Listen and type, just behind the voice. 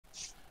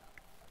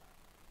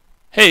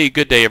Hey,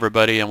 good day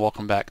everybody, and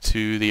welcome back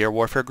to the Air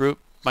Warfare Group.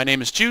 My name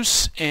is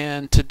Juice,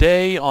 and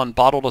today on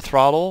Bottle to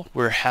Throttle,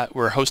 we're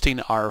hosting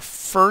our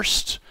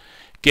first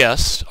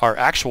guest, our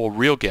actual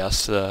real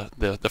guest.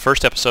 The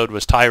first episode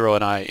was Tyro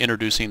and I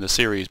introducing the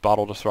series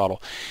Bottle to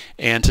Throttle,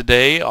 and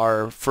today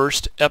our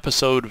first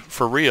episode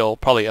for real,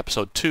 probably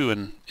episode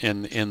 2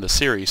 in the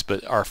series,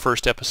 but our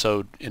first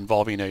episode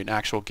involving an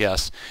actual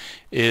guest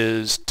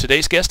is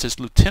today's guest is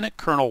Lieutenant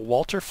Colonel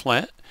Walter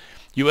Flint,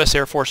 U.S.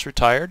 Air Force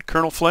retired.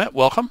 Colonel Flint,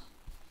 welcome.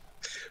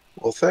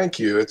 Well, thank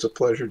you. It's a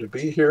pleasure to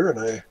be here, and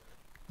I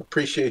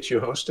appreciate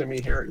you hosting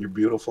me here at your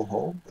beautiful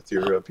home with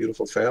your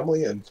beautiful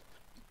family,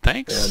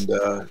 Thanks. and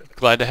uh,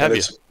 Glad to and have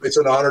you. it's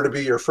an honor to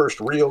be your first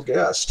real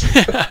guest,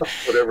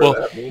 whatever Well,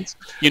 that means.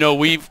 you know,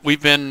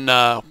 we've been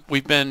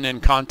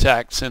in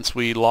contact since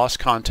we lost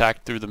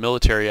contact through the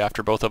military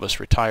after both of us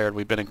retired.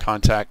 We've been in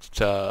contact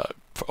for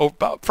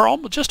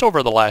almost just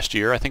over the last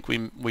year. I think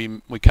we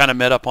kind of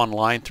met up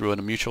online through a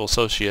mutual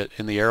associate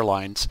in the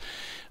airlines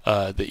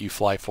that you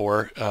fly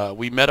for.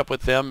 We met up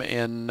with them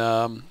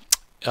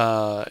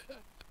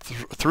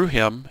through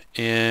him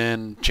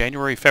in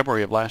January,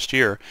 February of last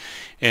year,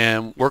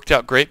 and worked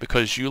out great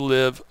because you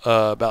live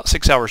about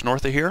 6 hours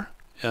north of here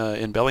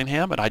in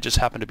Bellingham, and I just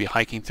happened to be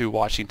hiking through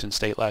Washington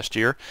State last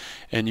year,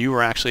 and you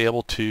were actually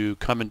able to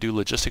come and do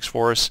logistics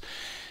for us,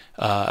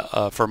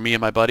 for me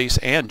and my buddies,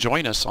 and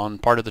join us on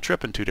part of the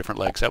trip in two different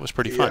legs. That was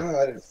pretty fun.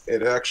 Yeah,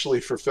 it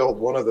actually fulfilled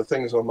one of the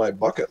things on my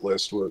bucket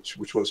list,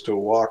 which was to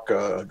walk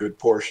a good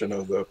portion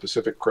of the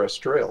Pacific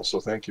Crest Trail.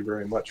 So thank you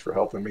very much for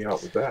helping me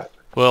out with that.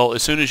 Well,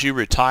 as soon as you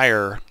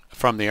retire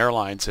from the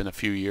airlines in a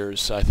few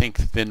years, I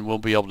think then we'll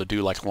be able to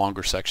do like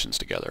longer sections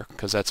together,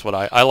 because that's what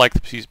I like the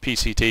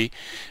PCT.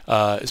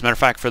 As a matter of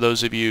fact, for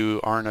those of you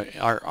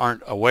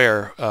aren't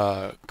aware,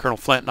 Colonel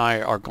Flint and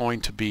I are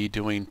going to be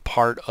doing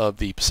part of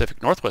the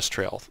Pacific Northwest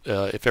Trail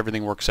if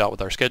everything works out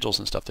with our schedules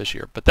and stuff this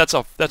year. But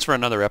that's for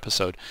another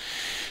episode.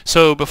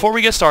 So before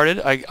we get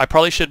started, I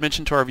probably should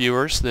mention to our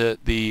viewers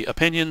that the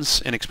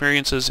opinions and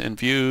experiences and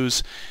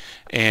views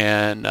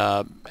and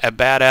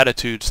bad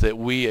attitudes that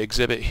we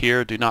exhibit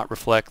here do not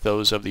reflect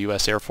those of the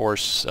U.S. Air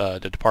Force,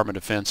 the Department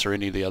of Defense, or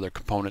any of the other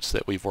components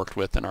that we've worked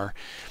with in our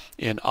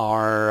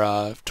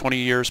 20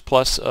 years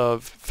plus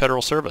of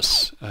federal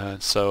service.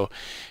 So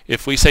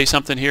if we say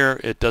something here,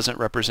 it doesn't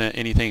represent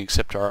anything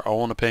except our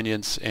own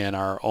opinions and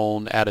our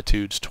own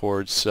attitudes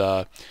towards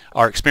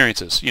our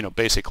experiences. You know,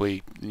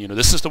 basically, you know,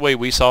 this is the way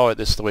we saw it,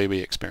 this is the way we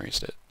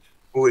experienced it.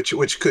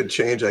 Which could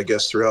change, I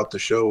guess, throughout the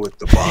show with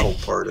the bottle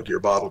part of your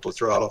bottle to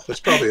throttle. It's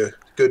probably a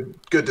good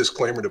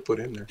disclaimer to put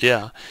in there.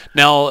 Yeah.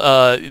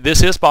 Now,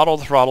 this is Bottle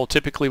to Throttle.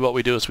 Typically what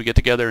we do is we get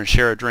together and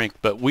share a drink,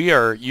 but you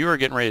are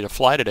getting ready to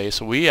fly today,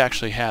 so we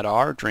actually had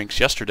our drinks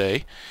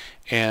yesterday,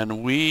 and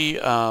I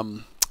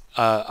know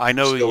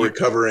Still you,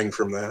 recovering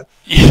from that.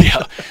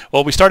 yeah.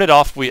 Well, we started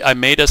off, I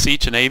made us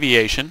each an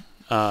aviation,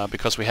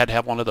 because we had to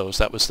have one of those.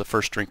 That was the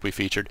first drink we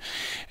featured.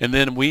 And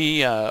then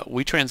we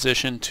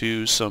transitioned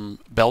to some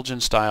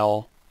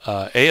Belgian-style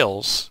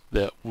ales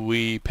that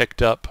we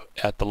picked up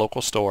at the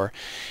local store.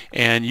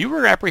 And you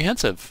were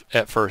apprehensive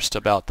at first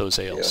about those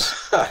ales.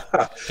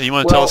 Yeah. And you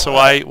want to tell us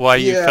why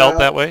you felt Yeah.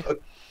 that way?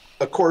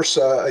 Of course,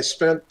 I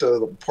spent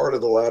part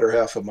of the latter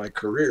half of my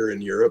career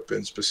in Europe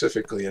and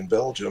specifically in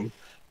Belgium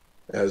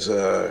as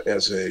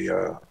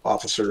a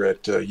officer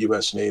at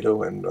U.S.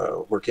 NATO and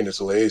working as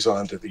a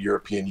liaison to the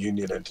European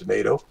Union and to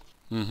NATO.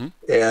 Mm-hmm.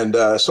 And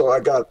so I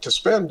got to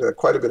spend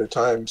quite a bit of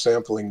time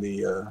sampling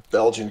the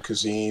Belgian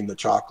cuisine, the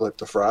chocolate,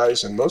 the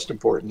fries, and most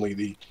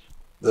importantly,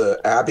 the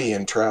Abbey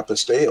and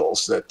Trappist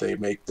ales that they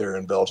make there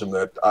in Belgium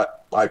that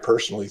I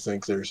personally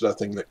think there's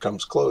nothing that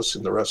comes close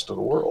in the rest of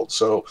the world.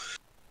 So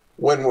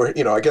when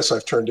I guess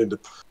I've turned into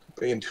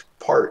a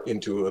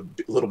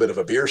little bit of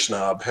a beer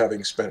snob,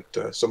 having spent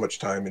so much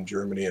time in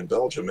Germany and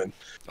Belgium. And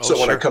so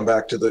when I Sure. come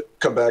back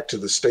to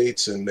the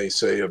States and they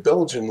say a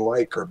Belgian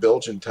like or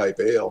Belgian type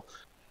ale,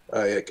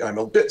 I'm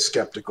a bit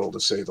skeptical to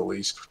say the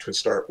least to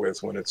start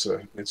with when it's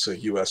a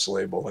U.S.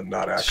 label and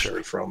not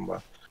actually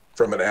Sure.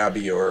 from an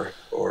Abbey or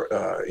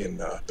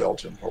in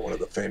Belgium, or one of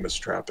the famous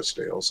Trappist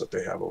ales that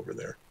they have over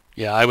there.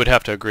 Yeah, I would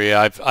have to agree.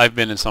 I've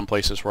been in some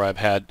places where I've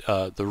had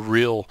the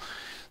real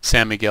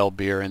San Miguel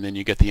beer, and then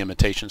you get the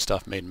imitation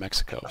stuff made in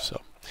Mexico.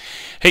 So,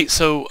 hey,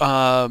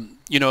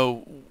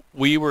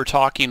 we were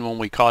talking when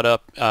we caught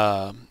up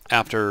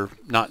after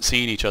not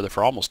seeing each other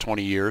for almost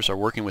 20 years or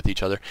working with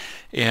each other,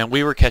 and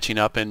we were catching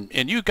up, and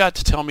you got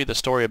to tell me the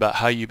story about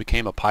how you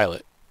became a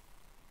pilot.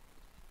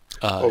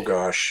 Oh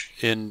gosh.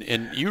 And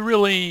you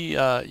really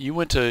you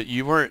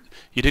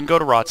didn't go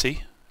to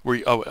ROTC. Were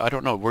you, oh, I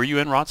don't know. Were you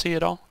in ROTC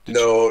at all?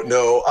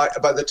 No.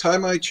 By the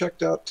time I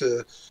checked out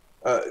to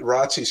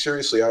ROTC,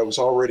 seriously, I was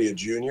already a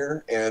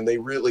junior, and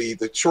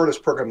the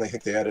shortest program I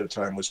think they had at a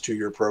time was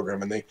 2-year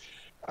program, and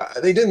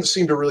they didn't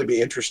seem to really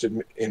be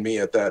interested in me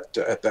at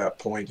that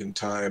point in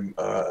time,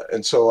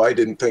 and so I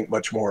didn't think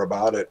much more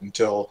about it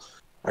until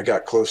I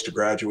got close to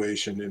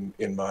graduation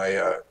in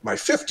my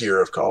 5th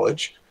year of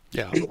college,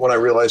 Yeah. when I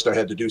realized I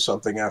had to do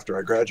something after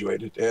I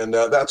graduated. And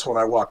that's when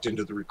I walked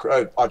into the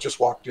recruit. I just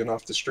walked in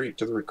off the street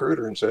to the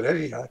recruiter and said,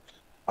 "Hey,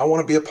 I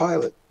want to be a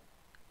pilot."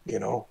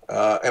 And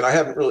I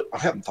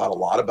hadn't thought a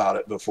lot about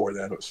it before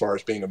then as far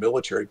as being a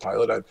military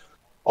pilot. I'd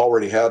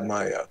already had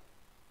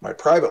my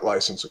private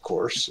license, of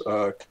course,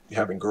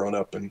 having grown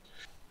up and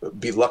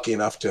be lucky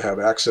enough to have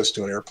access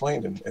to an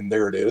airplane, and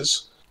there it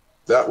is.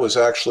 That was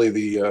actually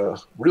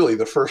really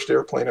the first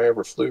airplane I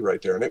ever flew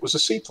right there, and it was a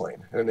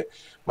seaplane. And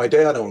my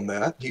dad owned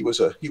that. He was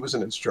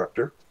an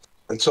instructor,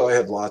 and so I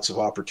had lots of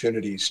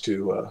opportunities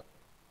to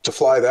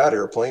fly that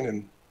airplane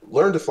and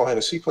learn to fly in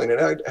a seaplane.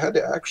 And I had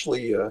to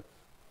actually,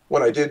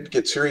 when I did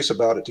get serious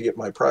about it to get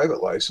my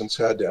private license,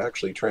 had to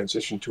actually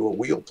transition to a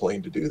wheel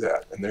plane to do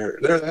that. And there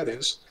that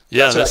is.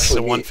 Yeah, that's the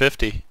actually me.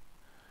 150.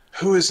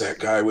 Who is that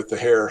guy with the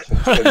hair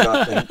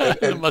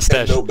and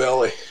mustache, no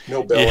belly?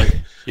 No belly.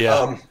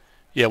 Yeah,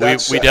 yeah.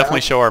 We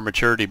definitely show our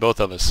maturity, both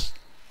of us.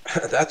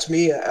 That's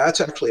me.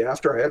 That's actually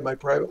after I had my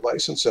private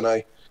license, and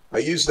I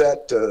used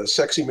that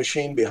sexy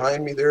machine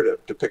behind me there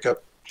to pick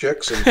up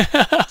chicks and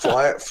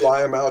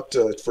fly them out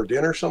for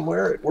dinner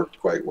somewhere. It worked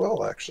quite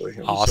well, actually.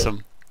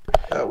 Awesome.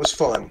 It was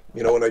fun,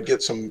 and I'd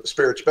get some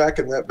spirits back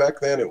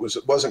then. It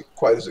wasn't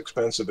quite as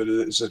expensive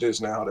as it is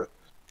now to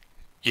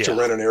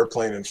rent an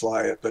airplane and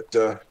fly it, but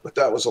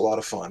that was a lot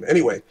of fun.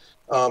 Anyway,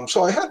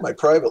 so I had my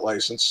private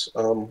license,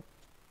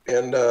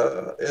 and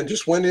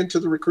just went into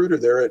the recruiter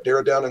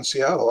there down in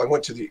Seattle. I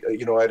went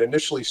to I'd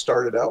initially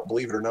started out,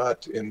 believe it or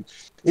not,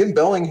 in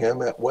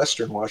Bellingham at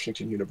Western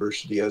Washington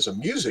University as a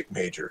music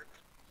major,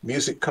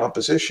 music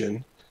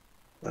composition.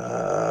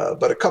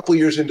 But a couple of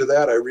years into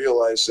that, I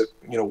realized that,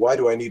 why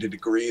do I need a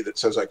degree that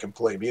says I can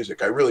play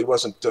music? I really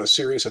wasn't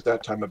serious at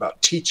that time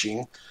about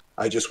teaching.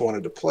 I just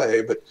wanted to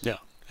play, but yeah.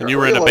 And you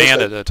were in a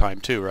band at the time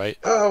too, right?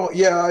 Oh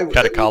yeah, I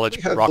got a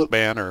college rock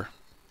band or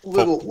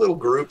little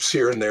groups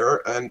here and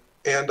there,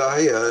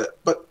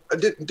 but I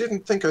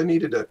didn't think I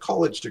needed a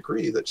college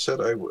degree that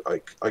said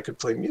I could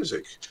play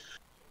music.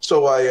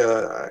 So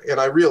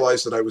I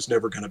realized that I was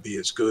never going to be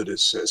as good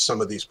as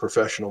some of these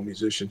professional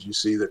musicians you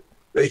see that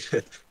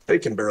they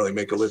can barely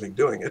make a living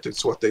doing it.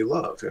 It's what they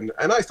love, and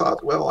I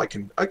thought, well, I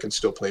can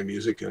still play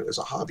music as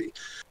a hobby.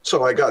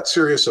 So I got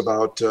serious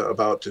about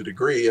a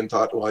degree and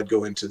thought, well, I'd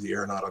go into the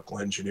aeronautical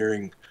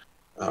engineering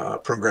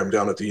program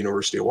down at the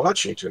University of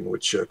Washington,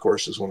 which of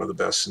course is one of the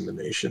best in the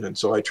nation. And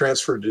so I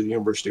transferred to the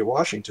University of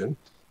Washington.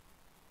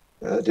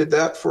 I did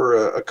that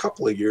for a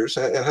couple of years.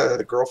 I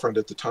had a girlfriend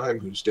at the time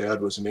whose dad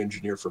was an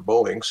engineer for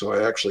Boeing, so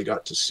I actually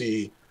got to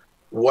see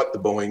what the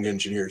Boeing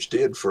engineers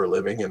did for a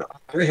living. And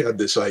I had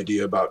this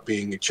idea about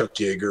being a Chuck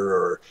Yeager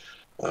or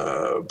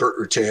Burt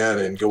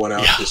Rutan and going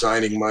out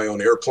designing my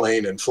own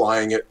airplane and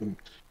flying it, and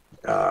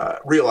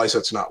realized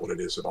that's not what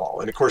it is at all.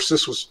 And of course,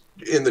 this was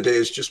in the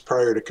days just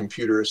prior to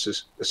computer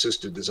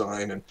assisted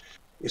design. And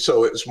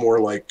so it was more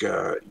like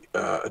a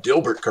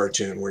Dilbert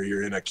cartoon where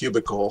you're in a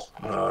cubicle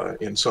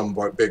in some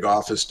big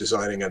office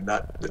designing a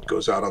nut that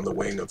goes out on the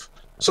wing of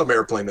some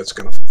airplane that's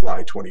going to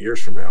fly 20 years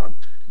from now. And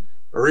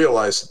I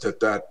realized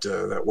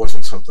that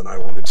wasn't something I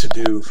wanted to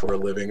do for a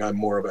living. I'm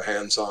more of a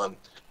hands-on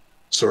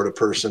sort of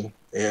person,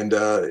 and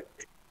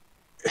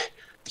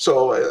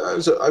so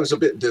I was a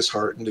bit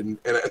disheartened. And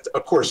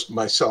of course,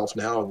 myself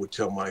now would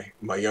tell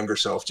my younger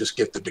self, just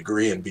get the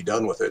degree and be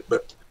done with it.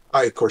 But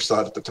I, of course,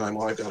 thought at the time,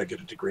 well, I've got to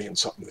get a degree in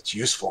something that's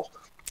useful.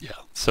 Yeah.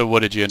 So what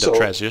did you end up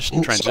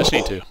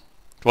transitioning to?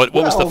 What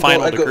was the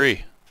final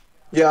degree?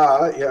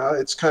 Yeah,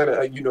 it's kind of,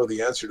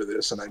 the answer to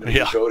this, and I know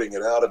you're goading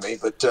it out of me,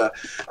 but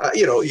I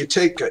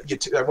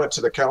went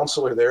to the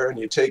counselor there, and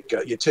you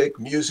take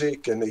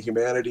music and the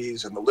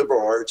humanities and the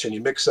liberal arts, and you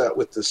mix that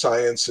with the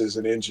sciences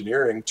and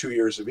engineering, 2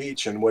 years of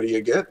each, and what do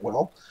you get?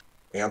 Well,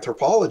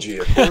 anthropology,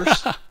 of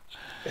course.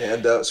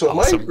 And so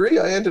my degree,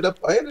 I ended up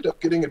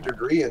getting a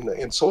degree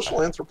in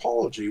social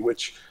anthropology,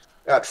 which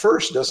at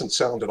first doesn't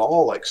sound at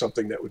all like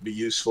something that would be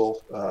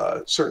useful,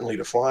 certainly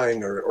to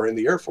flying or in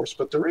the Air Force,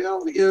 but the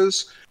reality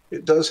is,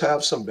 it does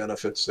have some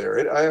benefits there.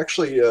 It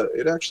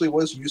actually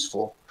was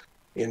useful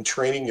in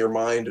training your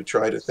mind to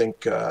try to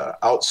think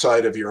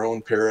outside of your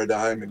own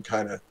paradigm and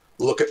kind of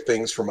look at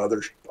things from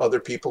other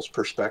people's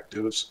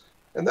perspectives,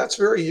 and that's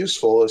very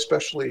useful,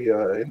 especially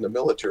in the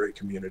military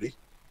community.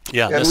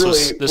 Yeah, and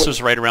this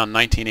was right around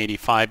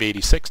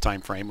 1985-86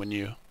 time frame when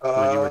you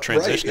were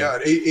transitioning.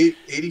 Right,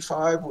 yeah,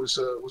 85 was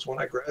when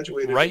I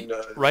graduated.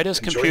 Right as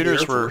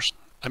computers were.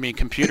 I mean,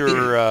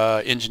 computer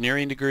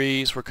engineering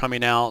degrees were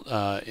coming out.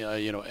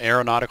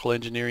 Aeronautical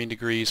engineering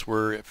degrees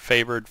were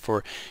favored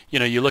for.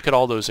 You look at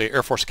all those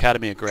Air Force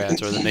Academy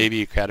grads or the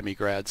Navy Academy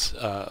grads,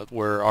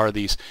 where are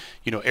these,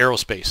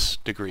 aerospace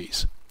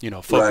degrees,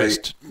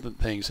 focused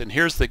things. And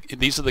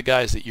these are the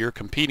guys that you're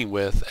competing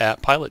with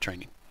at pilot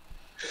training.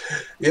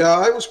 Yeah,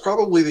 I was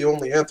probably the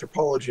only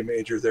anthropology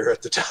major there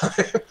at the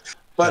time,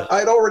 but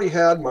I'd already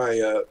had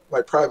my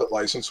private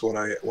license when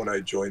I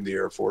joined the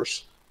Air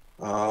Force.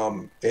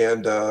 And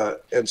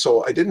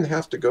so I didn't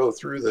have to go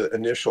through the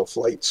initial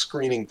flight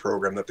screening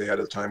program that they had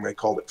at the time. They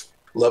called it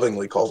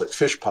lovingly called it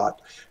fish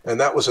pot. And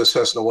that was a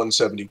Cessna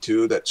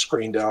 172 that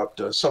screened out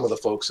some of the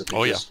folks that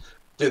they just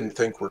didn't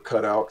think were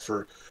cut out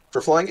for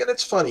flying. And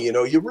it's funny, you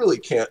know, you really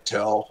can't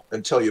tell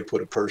until you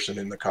put a person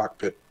in the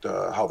cockpit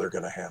how they're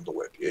going to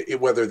handle it.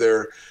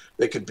 Whether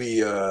they could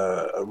be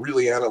a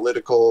really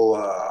analytical,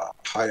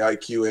 high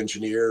IQ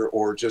engineer,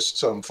 or just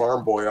some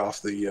farm boy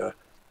off the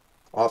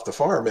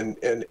farm,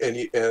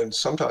 and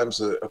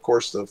sometimes of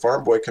course the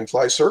farm boy can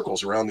fly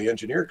circles around the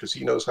engineer because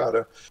he knows how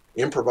to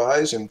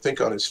improvise and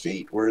think on his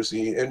feet, whereas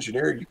the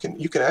engineer,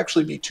 you can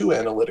actually be too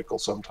analytical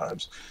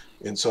sometimes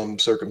in some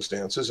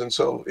circumstances. And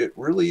so it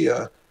really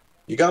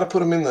you got to put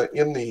them in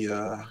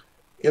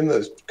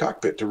the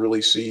cockpit to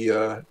really see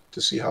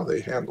how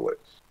they handle it.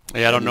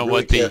 Yeah, I don't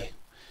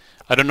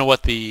know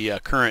what the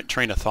current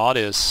train of thought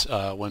is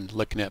when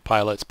looking at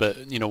pilots,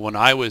 but you know, when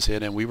I was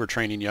in and we were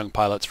training young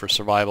pilots for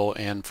survival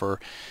and for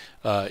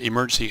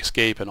emergency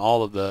escape and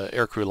all of the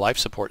aircrew life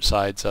support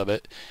sides of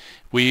it,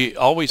 we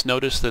always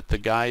noticed that the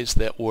guys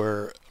that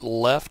were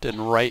left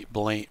and right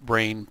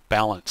brain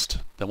balanced,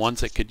 the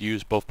ones that could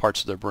use both parts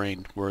of their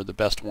brain, were the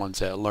best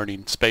ones at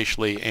learning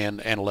spatially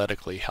and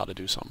analytically how to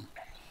do something.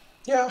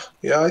 Yeah,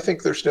 I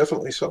think there's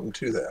definitely something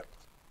to that.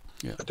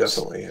 Yeah,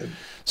 definitely.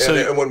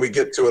 And when we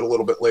get to it a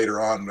little bit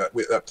later on,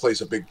 that plays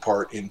a big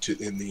part in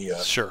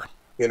the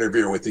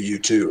interview with the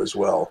U-2 as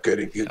well,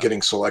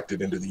 getting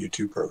selected into the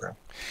U-2 program.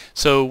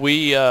 So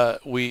we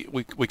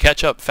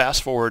catch up.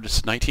 Fast forward, it's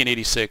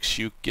 1986.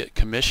 You get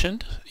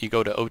commissioned. You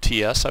go to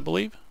OTS, I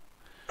believe.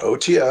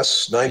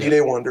 OTS,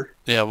 90-day wonder.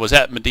 Yeah, was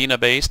that Medina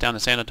Base down in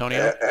San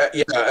Antonio?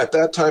 Yeah, at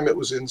that time it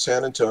was in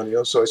San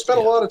Antonio. So I spent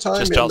a lot of time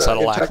just outside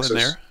of Lackland Texas.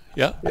 there.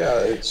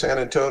 Yeah, San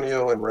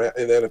Antonio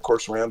and then of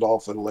course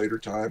Randolph at a later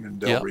time, and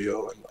Del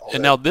Rio and all that.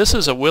 And now this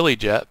is a Willie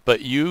jet,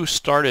 but you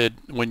started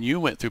when you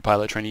went through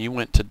pilot training. You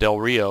went to Del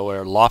Rio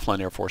or Laughlin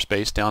Air Force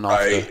Base down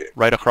off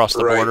right across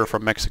the border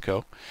from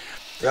Mexico.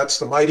 That's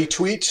the mighty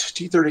Tweet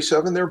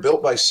T-37. They're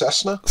built by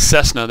Cessna.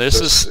 This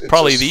is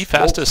probably the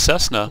fastest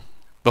Cessna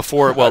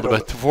before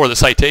before the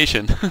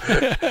citation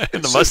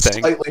in the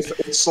Mustang.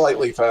 It's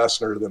slightly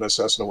faster than a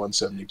Cessna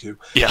 172.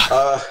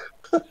 Yeah.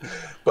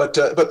 But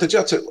the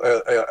jets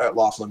at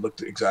Laughlin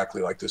looked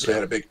exactly like this. They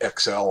had a big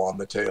XL on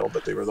the tail,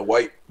 but they were the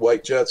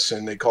white jets,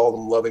 and they call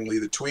them lovingly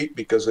the Tweet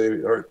because they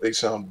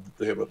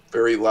have a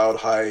very loud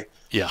high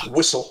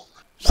whistle.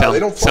 They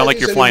don't sound like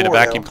you're flying a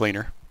vacuum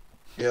cleaner.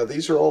 Yeah,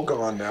 these are all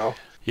gone now.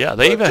 Yeah,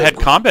 they even had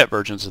combat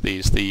versions of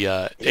these, the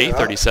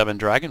A-37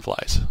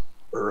 Dragonflies.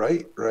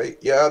 Right.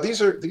 Yeah,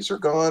 these are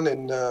gone,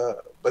 and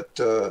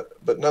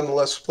but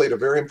nonetheless played a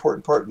very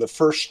important part in the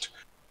first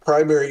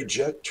primary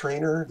jet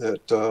trainer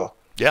that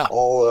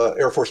all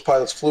Air Force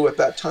pilots flew at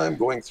that time,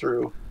 going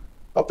through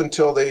up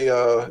until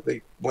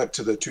they went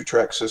to the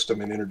two-track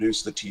system and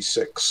introduced the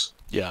T6.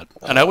 Yeah,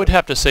 and I would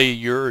have to say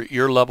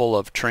your level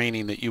of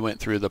training that you went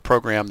through, the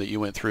program that you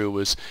went through,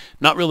 was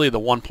not really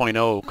the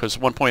 1.0, because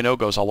 1.0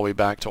 goes all the way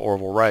back to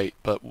Orville Wright,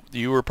 but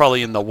you were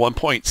probably in the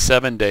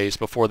 1.7 days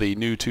before the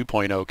new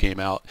 2.0 came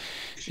out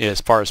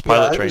as far as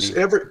pilot training.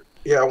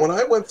 When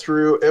I went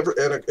through,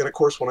 and of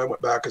course when I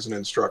went back as an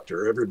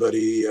instructor,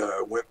 everybody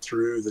went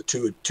through the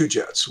two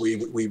jets.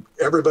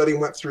 Everybody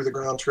went through the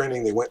ground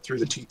training. They went through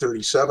the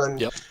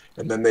T-37,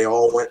 and then they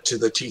all went to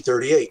the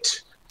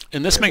T-38.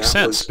 And this makes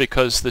sense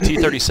because the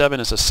T-37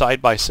 is a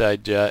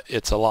side-by-side jet.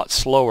 It's a lot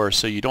slower,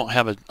 so you don't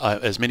have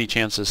as many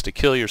chances to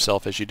kill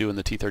yourself as you do in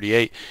the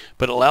T-38.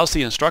 But it allows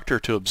the instructor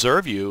to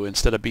observe you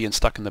instead of being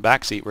stuck in the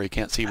back seat where he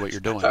can't see what you're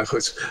doing. I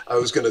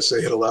was going to say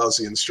it allows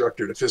the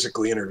instructor to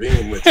physically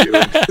intervene with you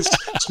and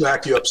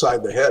smack you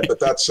upside the head. But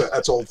that's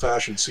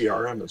old-fashioned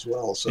CRM as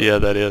well. So. Yeah,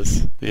 that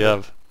is.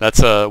 Yeah,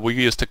 that's we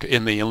used to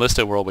in the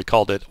enlisted world we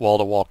called it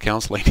wall-to-wall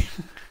counseling.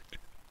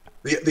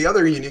 The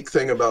other unique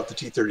thing about the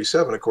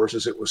T-37, of course,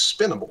 is it was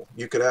spinnable.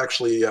 You could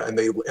actually,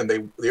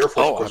 the Air Force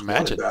of course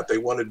wanted that. They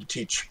wanted to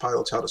teach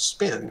pilots how to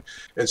spin,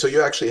 and so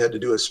you actually had to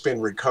do a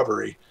spin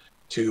recovery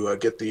to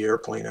get the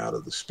airplane out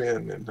of the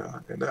spin, and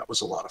that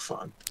was a lot of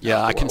fun.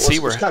 Yeah, I can see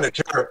where it's kind of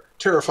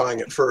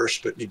terrifying at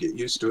first, but you get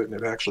used to it, and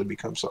it actually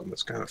becomes something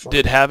that's kind of fun.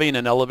 Did having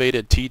an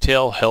elevated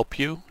T-tail help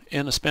you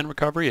in a spin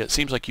recovery? It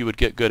seems like you would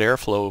get good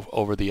airflow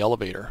over the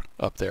elevator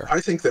up there. I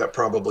think that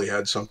probably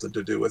had something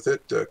to do with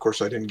it. Of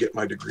course, I didn't get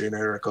my degree in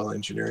aeronautical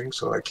engineering,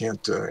 so I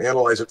can't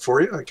analyze it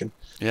for you. I can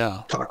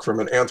talk from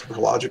an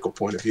anthropological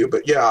point of view,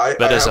 but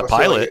as a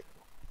pilot,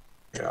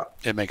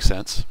 it makes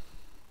sense.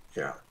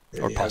 Yeah.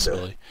 Or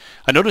possibility.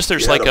 I noticed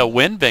there's like a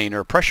wind vane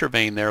or pressure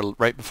vane there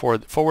right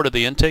forward of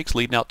the intakes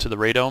leading out to the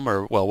radome,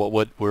 or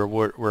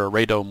where a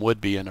radome would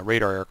be in a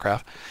radar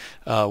aircraft.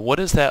 What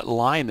is that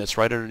line that's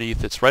right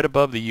underneath? It's right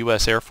above the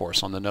U.S. Air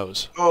Force on the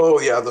nose. Oh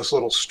yeah, those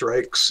little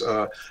strikes.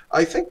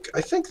 I think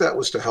that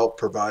was to help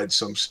provide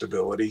some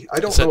stability.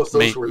 I don't know if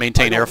those were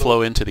maintain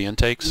airflow into the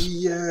intakes.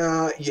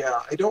 Yeah.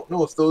 I don't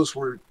know if those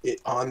were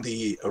on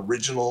the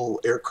original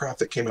aircraft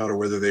that came out or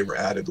whether they were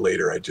added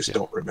later. I just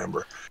don't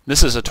remember.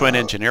 This is a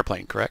twin-engine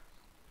airplane, correct?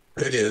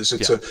 It is.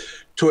 It's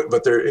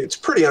but it's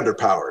pretty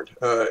underpowered.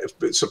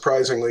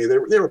 Surprisingly,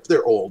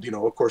 they're old.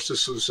 Of course,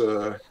 this was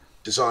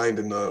designed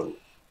in the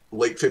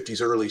late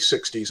 50s, early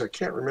 60s. I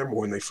can't remember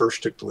when they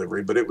first took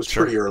delivery, but it was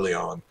Sure. pretty early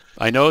on.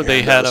 I know they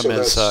And had them so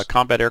as that's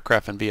combat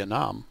aircraft in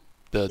Vietnam,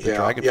 the yeah.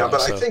 Dragonfly.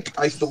 But So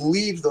I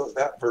believe though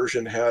that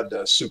version had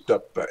souped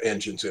up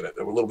engines in it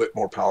that were a little bit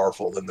more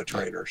powerful than the yeah.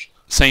 trainers.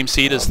 Same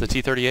seat as the Um,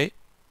 T-38.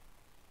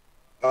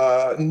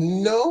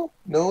 no,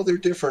 no, they're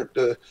different.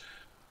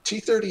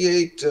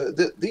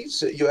 T-38,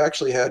 these you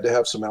actually had to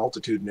have some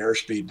altitude and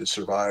airspeed to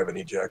survive an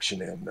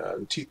ejection in.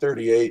 The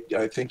T-38,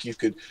 I think you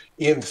could,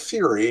 in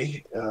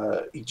theory,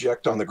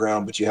 eject on the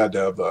ground, but Yeah,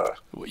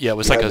 it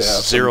was you like had a to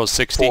have some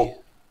 0-60.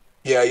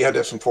 yeah, you had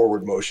to have some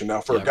forward motion.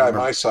 Now, for Yeah, a I guy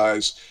remember. my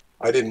size,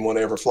 I didn't want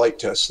to ever flight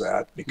test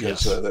that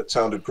because Yes. that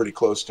sounded pretty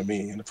close to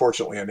me, and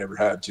unfortunately, I never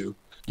had to.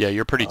 Yeah,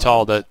 you're pretty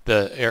tall. Um,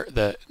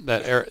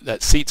 That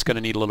seat's going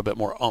to need a little bit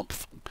more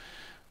oomph.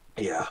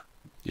 yeah,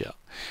 Yeah.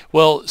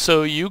 Well,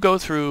 so you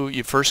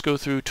first go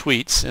through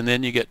tweets, and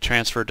then you get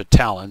transferred to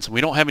Talons. We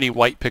don't have any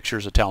white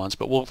pictures of Talons,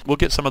 but we'll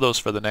get some of those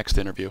for the next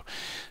interview.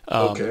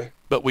 okay.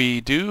 But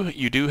you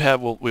do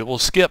have, we will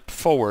skip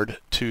forward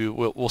to,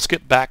 we'll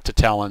skip back to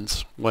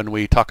Talons when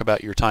we talk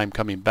about your time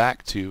coming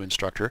back to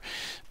instructor.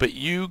 But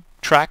you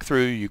track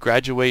through, you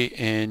graduate,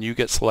 and you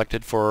get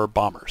selected for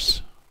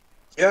bombers.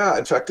 Yeah,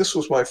 in fact, this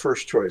was my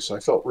first choice. I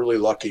felt really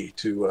lucky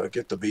to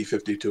get the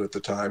B-52 at the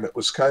time. It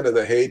was kind of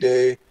the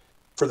heyday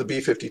for the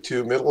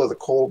B-52, middle of the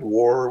Cold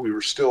War. We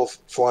were still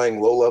flying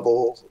low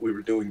level. We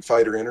were doing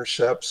fighter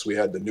intercepts. We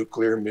had the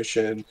nuclear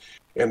mission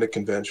and the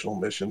conventional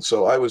mission.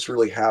 So I was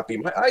really happy.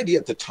 My idea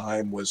at the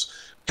time was,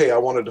 hey, I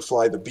wanted to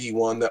fly the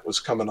B-1 that was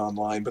coming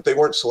online, but they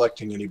weren't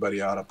selecting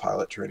anybody out of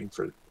pilot training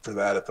for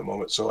that at the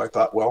moment. So I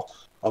thought, well,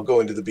 I'll go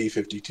into the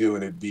B-52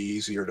 and it'd be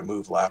easier to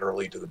move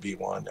laterally to the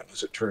B-1.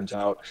 As it turns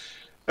out,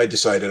 I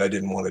decided I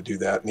didn't want to do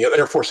that. And the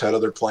Air Force had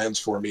other plans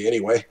for me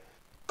anyway,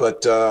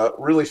 but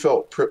really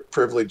felt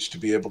privileged to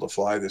be able to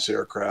fly this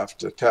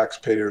aircraft. The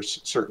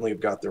taxpayers certainly have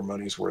got their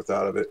money's worth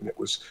out of it, and it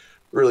was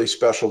really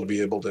special to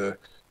be able to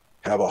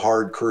have a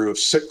hard crew of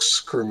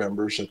 6 crew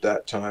members at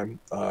that time.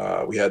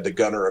 We had the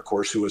gunner, of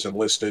course, who was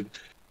enlisted,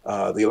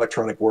 the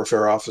electronic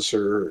warfare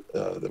officer,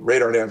 the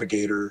radar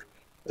navigator,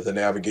 the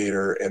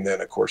navigator, and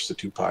then, of course, the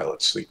 2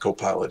 pilots, the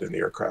co-pilot and the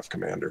aircraft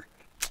commander.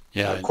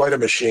 Yeah. Quite a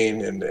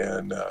machine,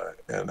 and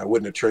I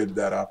wouldn't have traded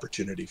that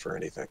opportunity for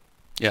anything.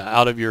 Yeah,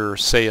 out of your,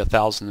 say,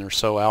 1,000 or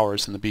so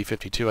hours in the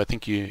B-52, I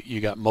think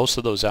you got most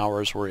of those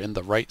hours were in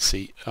the right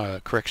seat.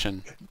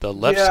 Correction, the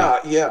left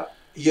seat. Yeah.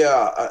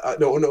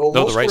 No, No, the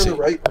most right were in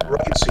the seat.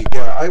 right seat.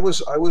 Yeah, I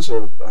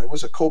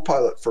was a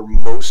co-pilot for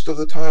most of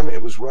the time.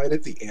 It was right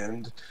at the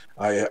end.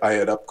 I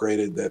had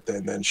upgraded that,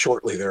 then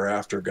shortly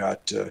thereafter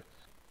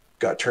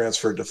got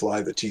transferred to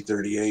fly the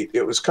T-38.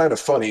 It was kind of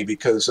funny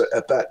because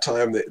at that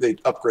time the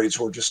upgrades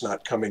were just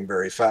not coming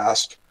very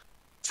fast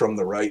from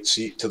the right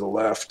seat to the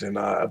left. And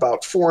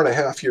about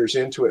 4.5 years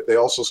into it, they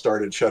also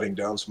started shutting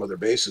down some other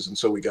bases. And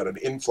so we got an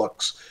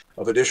influx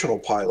of additional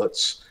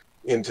pilots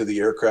into the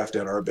aircraft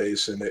at our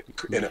base, and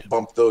it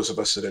bumped those of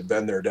us that had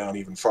been there down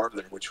even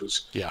farther, which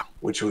was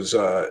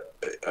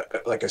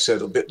like I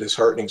said, a bit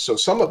disheartening. So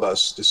some of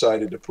us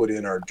decided to put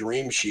in our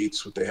dream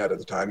sheets, what they had at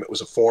the time. It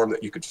was a form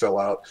that you could fill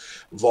out,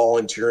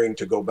 volunteering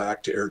to go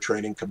back to Air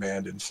Training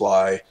Command and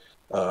fly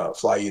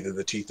either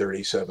the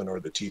T-37 or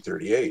the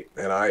T-38.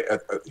 And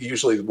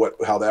usually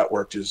how that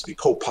worked is the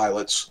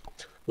co-pilots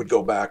would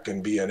go back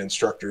and be an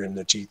instructor in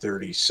the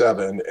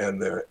T-37,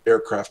 and the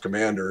aircraft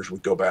commanders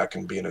would go back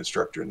and be an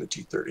instructor in the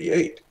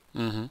T-38.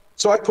 Mm-hmm.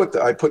 So I put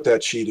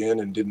that sheet in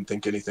and didn't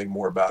think anything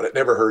more about it.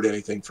 Never heard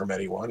anything from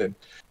anyone,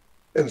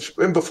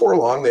 and before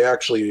long they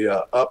actually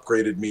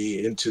upgraded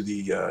me into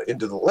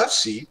the left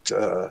seat,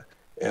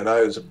 and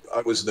I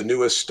was the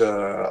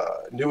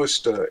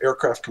newest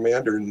aircraft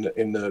commander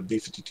in the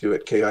B-52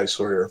 at K.I.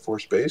 Sawyer Air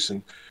Force Base.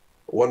 And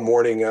one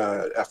morning,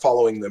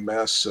 following the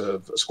mess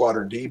of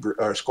squadron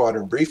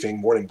briefing,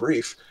 morning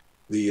brief,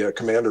 the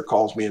commander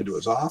calls me into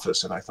his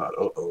office, and I thought,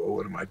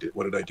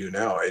 what did I do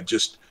now? I had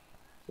just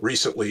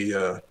recently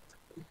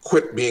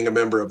quit being a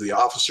member of the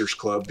officers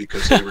club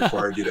because they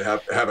required you to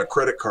have a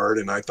credit card,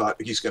 and I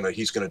thought he's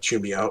gonna chew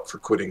me out for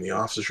quitting the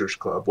officers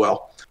club.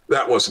 Well,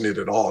 that wasn't it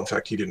at all. In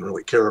fact, he didn't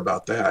really care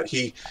about that.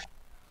 He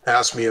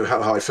asked me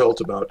how I felt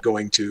about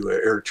going to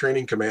Air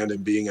Training Command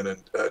and being a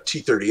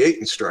T-38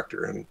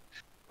 instructor, and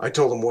I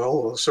told him,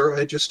 well, sir,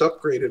 I just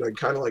upgraded. I'd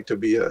kind of like to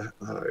be a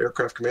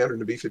aircraft commander in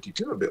the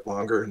B-52 a bit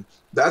longer. And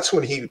that's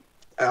when he,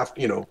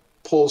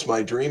 pulls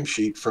my dream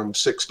sheet from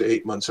 6 to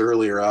 8 months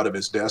earlier out of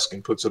his desk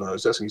and puts it on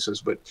his desk. And he says,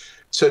 but it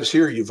says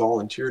here you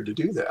volunteered to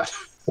do that.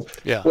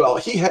 Yeah. Well,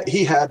 he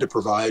had to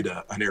provide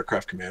an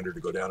aircraft commander to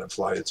go down and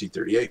fly a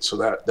T-38. So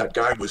that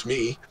guy was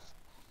me.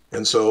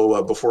 And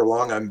so before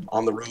long, I'm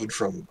on the road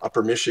from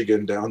Upper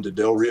Michigan down to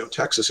Del Rio,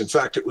 Texas. In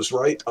fact, it was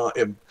right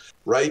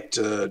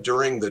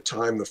during the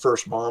time the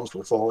first bombs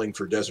were falling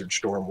for Desert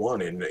Storm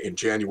 1 in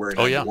January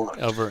 '91.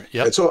 Oh,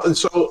 yeah. Yep. And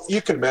so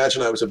you can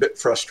imagine I was a bit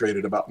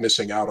frustrated about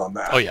missing out on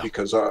that. Oh, yeah.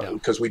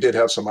 Because we did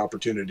have some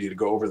opportunity to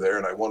go over there,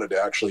 and I wanted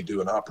to actually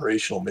do an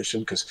operational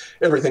mission because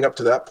everything up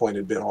to that point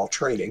had been all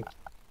training.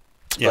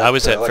 Yeah, I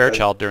was at like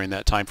Fairchild during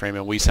that time frame,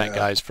 and we sent yeah.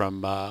 guys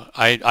from.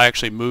 I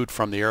actually moved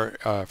from the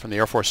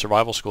Air Force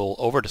Survival School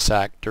over to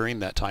SAC during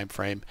that time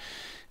frame,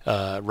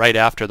 right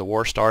after the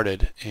war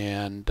started,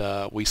 and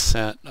we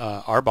sent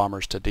our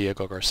bombers to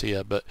Diego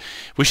Garcia. But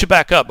we should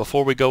back up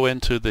before we go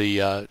into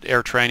the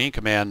Air Training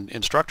Command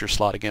instructor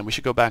slot again. We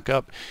should go back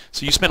up.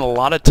 So you spent a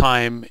lot of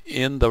time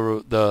in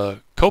the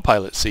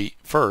co-pilot seat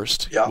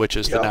first, Yeah, which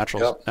is the yeah,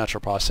 yeah.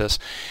 natural process,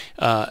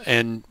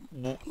 and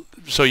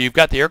so you've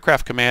got the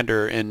aircraft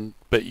commander,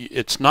 but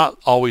it's not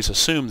always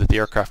assumed that the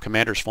aircraft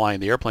commander is flying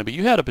the airplane. But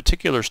you had a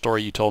particular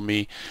story you told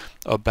me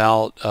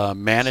about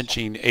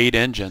managing 8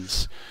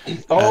 engines.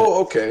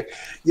 Oh, okay.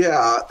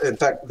 Yeah, in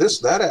fact,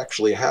 that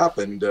actually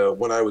happened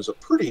when I was a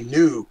pretty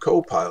new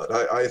co-pilot.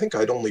 I think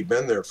I'd only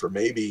been there for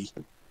maybe,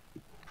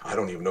 I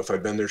don't even know if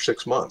I'd been there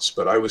 6 months,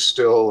 but I was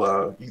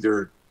still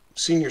either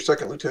senior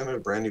second lieutenant or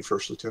brand new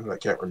first lieutenant, I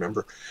can't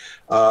remember.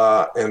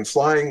 And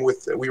flying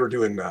with, we were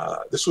doing,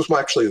 this was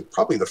actually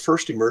probably the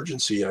first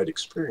emergency I'd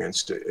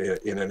experienced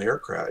in an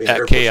aircraft.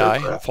 At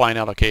KI, flying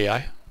out of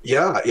KI?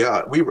 Yeah,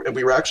 yeah. We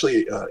were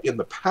actually in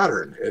the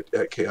pattern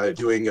at KI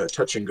doing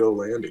touch and go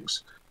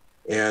landings.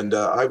 And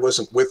I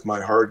wasn't with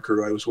my hard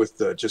crew. I was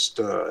with just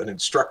an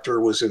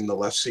instructor was in the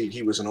left seat.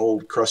 He was an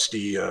old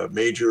crusty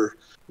major,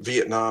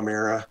 Vietnam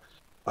era,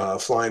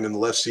 flying in the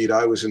left seat.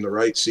 I was in the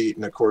right seat,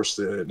 and of course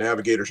the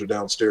navigators are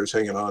downstairs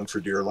hanging on for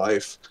dear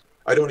life.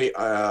 I don't,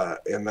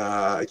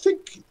 I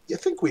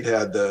think we'd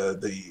had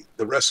the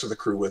rest of the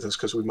crew with us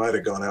because we might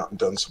have gone out and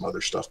done some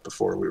other stuff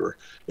before we were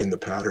in the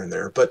pattern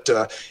there. But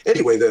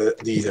anyway,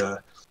 the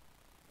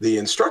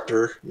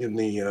instructor in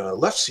the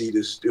left seat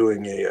is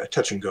doing a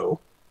touch and go.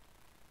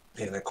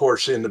 And of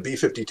course, in the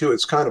B-52,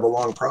 it's kind of a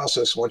long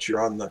process. Once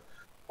you're on the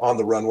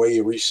runway,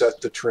 you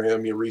reset the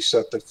trim, you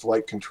reset the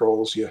flight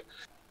controls, you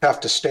have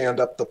to stand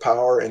up the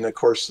power. And of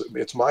course,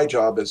 it's my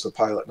job as the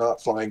pilot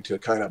not flying to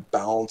kind of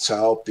balance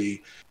out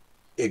the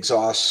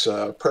exhaust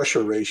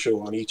pressure ratio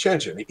on each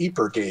engine, the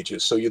EPR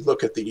gauges. So you'd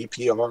look at the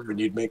EPR and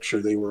you'd make sure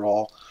they were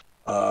all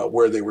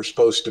where they were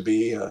supposed to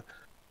be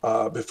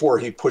before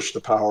he pushed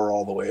the power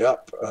all the way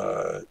up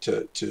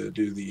to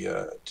do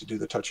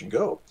the touch and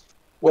go.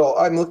 Well,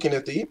 I'm looking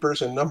at the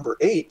EPRs, and number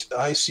 8,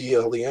 I see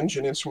the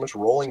engine instruments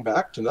rolling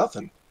back to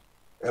nothing.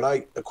 And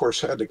I, of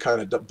course, had to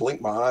kind of blink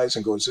my eyes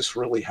and go, is this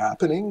really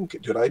happening?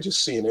 Did I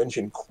just see an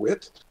engine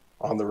quit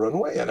on the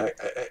runway? And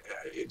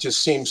it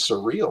just seemed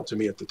surreal to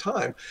me at the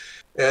time.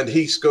 And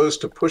he goes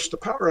to push the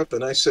power up,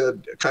 and I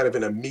said, kind of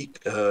in a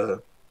meek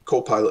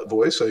co-pilot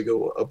voice, I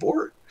go,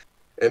 abort.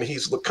 And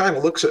he's kind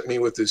of looks at me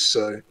with this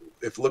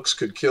if looks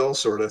could kill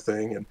sort of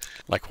thing, and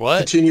like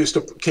what continues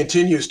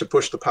to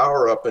push the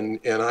power up, and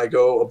I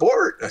go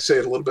abort. I say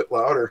it a little bit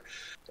louder.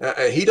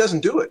 He doesn't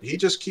do it. He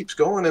just keeps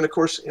going. And of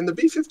course, in the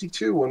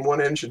B-52, when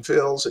one engine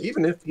fails,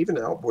 even an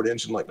outboard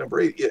engine like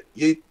number 8,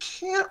 you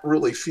can't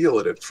really feel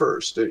it at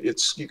first.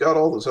 You got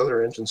all those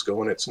other engines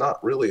going. It's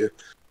not really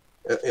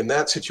in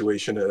that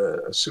situation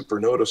a super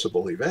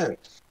noticeable event.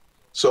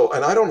 So,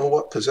 and I don't know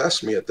what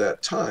possessed me at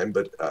that time,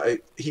 but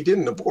he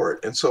didn't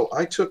abort. And so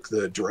I took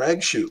the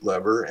drag chute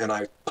lever and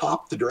I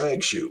popped the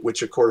drag chute,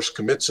 which of course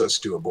commits us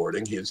to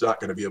aborting. He is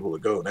not going to be able to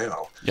go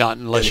now. Yeah,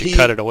 unless you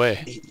cut it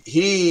away.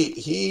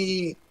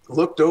 He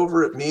looked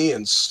over at me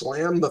and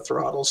slammed the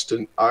throttles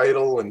to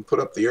idle and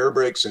put up the air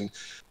brakes and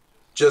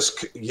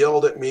just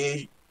yelled at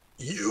me,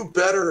 "You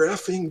better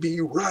effing be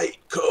right,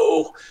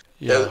 Co."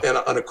 Yeah. And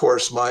of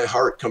course, my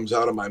heart comes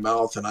out of my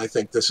mouth, and I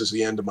think this is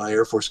the end of my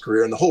Air Force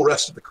career. And the whole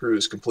rest of the crew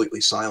is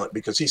completely silent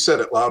because he said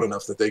it loud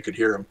enough that they could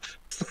hear him.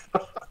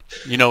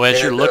 You know,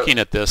 as you're looking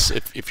at this,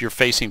 if you're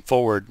facing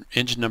forward,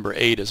 engine number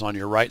 8 is on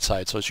your right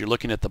side. So as you're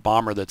looking at the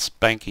bomber that's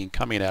banking,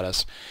 coming at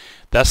us,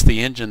 that's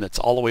the engine that's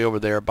all the way over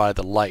there by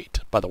the light,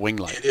 by the wing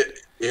light.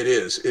 It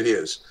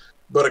is.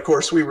 But of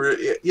course,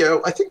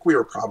 I think we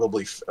were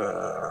probably,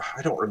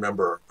 I don't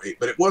remember,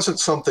 but it wasn't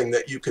something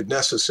that you could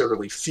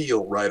necessarily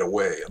feel right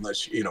away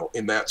unless,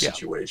 in that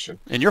situation.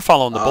 And you're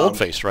following the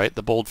boldface, right?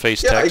 The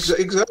boldface text. Yeah,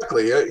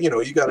 exactly.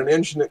 You got an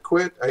engine that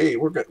quit. Hey,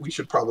 we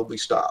should probably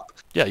stop.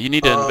 Yeah, you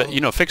need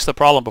to, fix the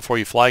problem before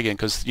you fly again,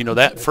 because,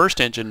 that first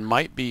engine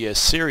might be a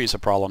series of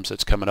problems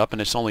that's coming up,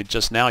 and it's only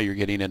just now you're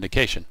getting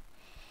indication.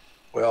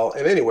 Well,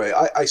 and anyway,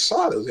 I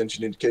saw those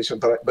engine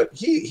indications, but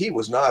he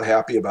was not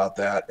happy about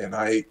that, and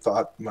I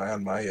thought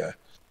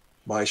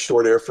my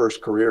short Air Force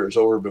career is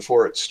over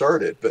before it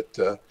started.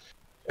 But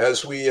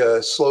as we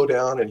slow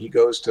down and he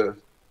goes to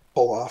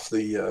pull off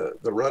the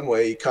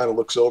runway, he kind of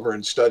looks over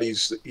and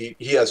studies.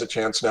 He has a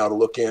chance now to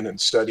look in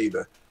and study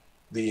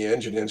the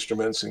engine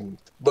instruments, and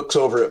looks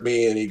over at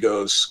me and he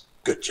goes,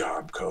 "Good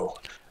job, Co."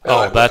 And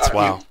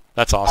wow,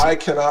 that's awesome.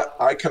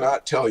 I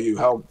cannot tell you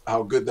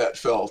how good that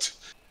felt.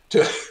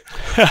 To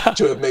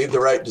have made the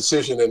right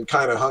decision and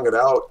kind of hung it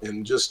out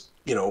and just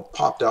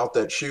popped out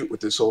that chute with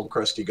this old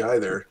crusty guy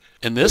there.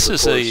 And this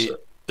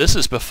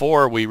is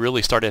before we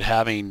really started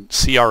having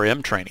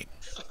CRM training.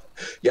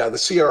 Yeah, the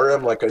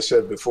CRM, like I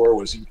said before,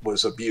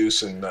 was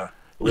abuse and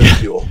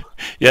ridicule.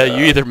 Yeah,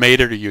 you either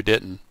made it or you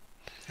didn't.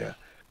 Yeah.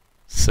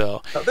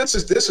 So now, this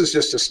is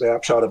just a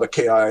snapshot of a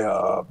KI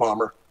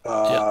bomber.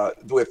 Yeah.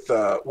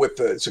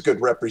 It's a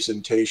good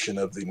representation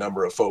of the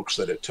number of folks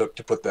that it took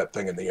to put that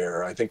thing in the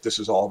air. I think this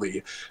is all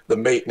the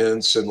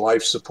maintenance and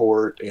life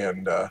support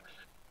and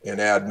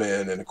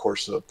admin, and of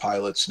course the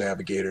pilots,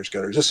 navigators,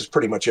 gunners. This is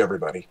pretty much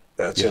everybody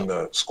that's in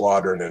the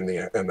squadron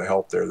and the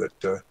help there.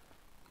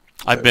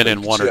 I've been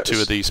in one or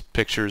two of these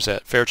pictures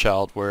at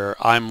Fairchild where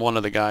I'm one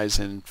of the guys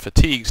in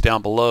fatigues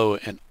down below,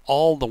 and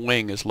all the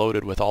wing is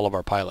loaded with all of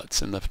our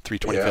pilots in the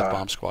 325th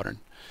Bomb Squadron.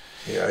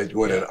 Yeah,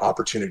 when an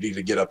opportunity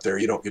to get up there,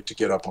 you don't get to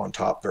get up on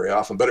top very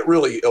often, but it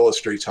really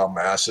illustrates how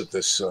massive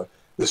this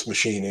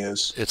machine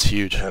is. It's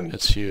huge.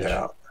 It's huge.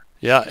 Yeah.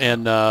 Yeah,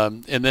 and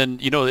then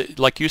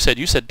like you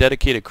said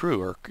dedicated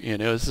crew, or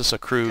is this a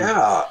crew?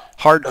 Yeah,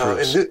 hard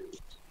crews.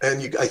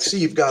 I see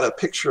you've got a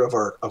picture of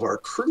our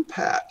crew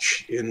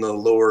patch in the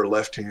lower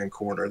left-hand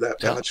corner. That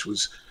patch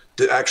was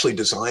actually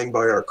designed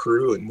by our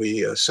crew, and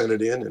we sent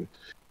it in,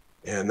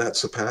 and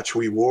that's the patch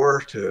we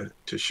wore to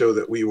show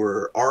that we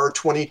were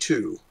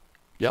R22.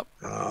 Yep.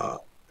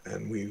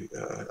 And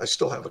I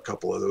still have a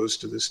couple of those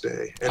to this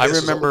day. And I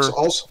remember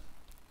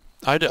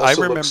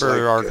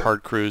our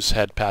hard crews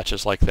had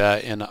patches like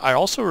that, and I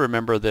also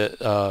remember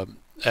that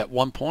at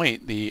one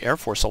point the Air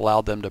Force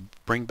allowed them to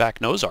bring back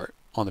nose art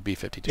on the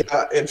B-52.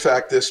 Yeah, in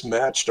fact, this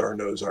matched our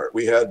nose art.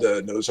 We had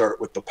the nose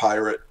art with the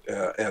pirate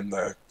and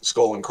the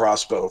skull and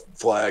crossbow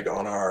flag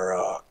on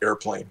our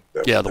airplane.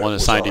 The one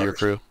assigned to your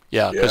crew.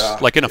 Yeah,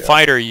 because like in a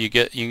fighter, you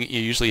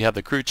usually have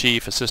the crew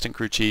chief, assistant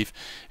crew chief,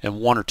 and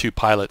one or two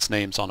pilots'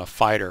 names on a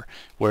fighter.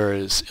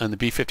 Whereas in the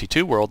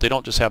B-52 world, they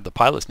don't just have the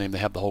pilot's name; they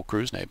have the whole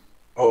crew's name.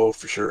 Oh,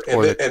 for sure.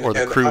 Or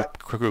the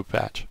crew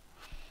patch.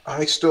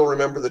 I still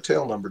remember the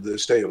tail number to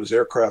this day. It was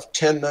aircraft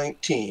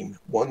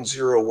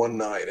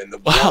 1019-1019, and the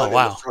one in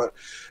the front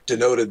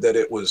denoted that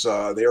it was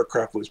the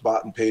aircraft was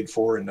bought and paid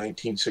for in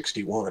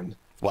 1961.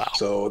 Wow.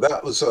 So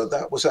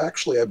that was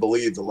actually, I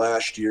believe, the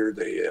last year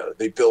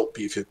they built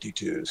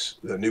B-52s.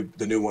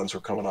 The new ones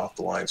were coming off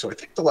the line. So I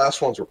think the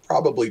last ones were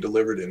probably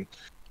delivered in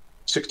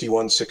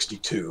 61,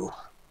 62.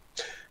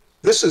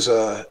 This is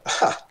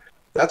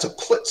that's a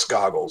Plitz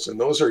goggles, and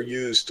those are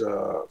used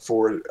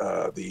for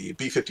the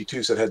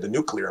B-52s that had the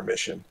nuclear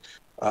mission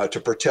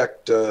to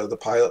protect the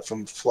pilot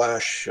from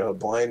flash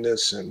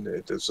blindness, and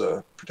it is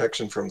a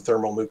protection from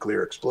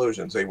thermonuclear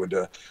explosions. They would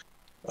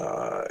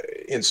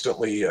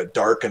instantly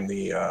darken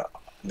the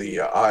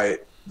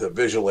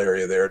visual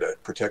area there to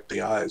protect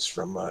the eyes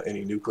from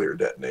any nuclear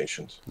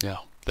detonations. Yeah,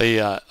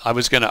 I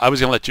was gonna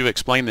let you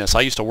explain this.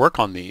 I used to work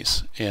on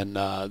these, and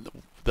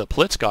the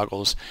Plitz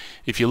goggles,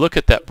 if you look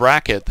at that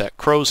bracket, that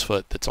crow's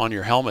foot that's on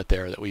your helmet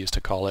there that we used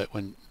to call it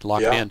when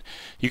locked in,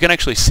 you can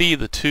actually see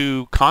the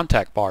two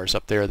contact bars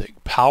up there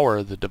that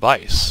power the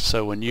device.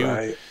 So when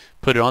you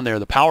put it on there,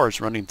 the power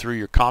is running through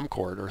your COM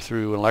cord or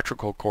through an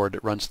electrical cord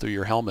that runs through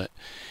your helmet.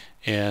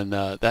 And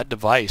that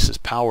device is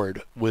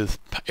powered with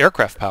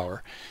aircraft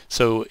power.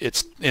 So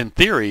it's, in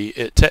theory,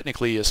 it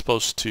technically is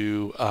supposed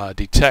to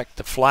detect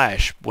the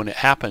flash when it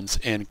happens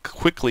and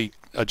quickly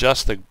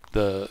adjust the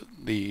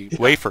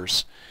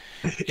wafers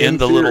in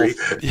the theory.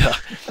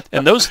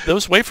 And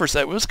those wafers,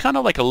 that was kind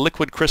of like a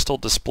liquid crystal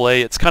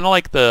display. It's kind of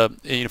like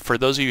for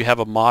those of you who have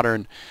a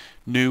modern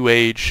new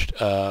age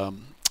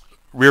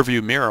rear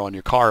view mirror on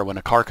your car, when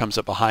a car comes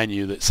up behind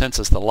you that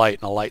senses the light,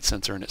 and a light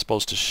sensor, and it's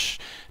supposed to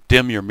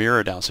dim your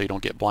mirror down so you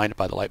don't get blinded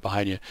by the light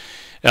behind you.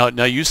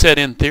 Now you said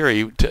in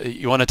theory,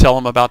 you want to tell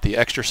them about the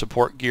extra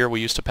support gear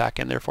we used to pack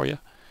in there for you?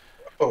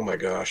 Oh my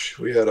gosh,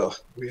 we had a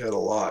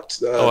lot.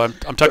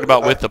 I'm talking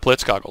about with the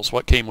Plitz goggles.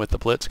 What came with the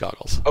Plitz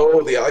goggles?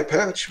 Oh, the eye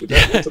patch with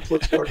the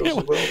Plitz goggles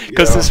as well.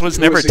 Because this was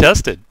never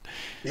tested.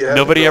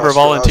 Nobody ever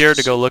volunteered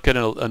to go look at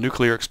a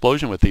nuclear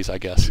explosion with these, I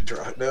guess.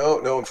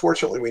 No.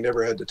 Unfortunately, we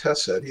never had to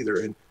test that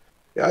either. And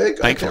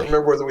I can't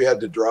remember whether we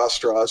had to draw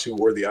straws who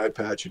wore the eye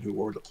patch and who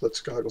wore the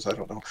Plitz goggles. I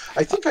don't know.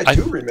 I think I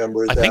do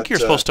remember that. I think you're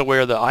supposed to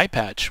wear the eye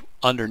patch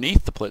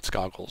underneath the Plitz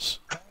goggles.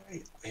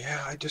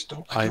 Yeah, I just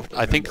don't.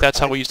 I think that's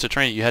how we used to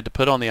train. You had to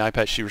put on the eye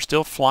patch. You were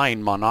still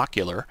flying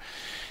monocular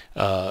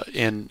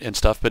and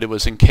stuff, but it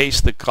was in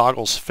case the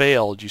goggles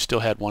failed, you still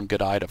had one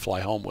good eye to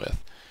fly home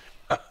with.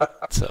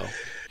 So,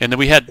 and then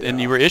we had,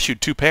 and you were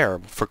issued 2 pair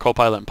for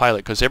co-pilot and pilot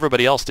because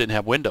everybody else didn't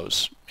have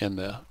windows in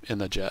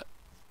the jet.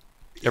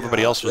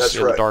 Everybody else was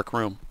in a dark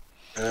room.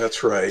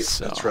 That's right.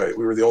 So. That's right.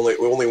 We were the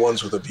only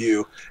ones with a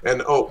view.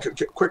 And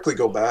quickly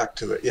go back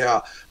to the.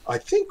 Yeah, I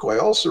think I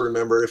also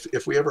remember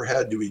if we ever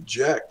had to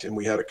eject and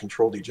we had a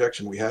controlled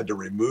ejection, we had to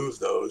remove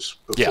those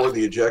before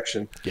the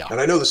ejection. Yeah. And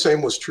I know the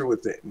same was true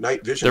with the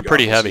night vision. They're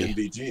pretty heavy.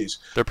 NVGs.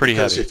 They're pretty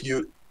heavy.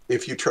 Because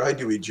if you tried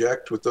to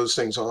eject with those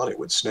things on, it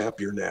would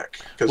snap your neck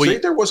because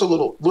there was a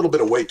little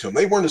bit of weight to them.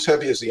 They weren't as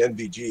heavy as the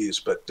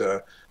NVGs, but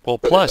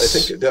plus I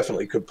think it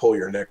definitely could pull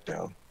your neck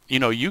down.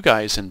 You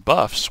guys in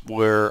buffs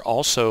were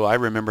also, I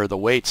remember the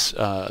weights,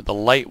 the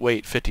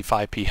lightweight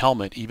 55P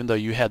helmet, even though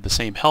you had the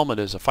same helmet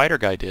as a fighter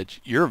guy did,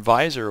 your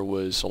visor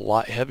was a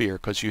lot heavier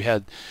because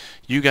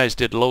you guys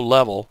did low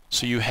level,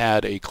 so you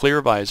had a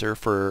clear visor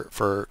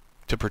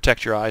to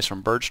protect your eyes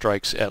from bird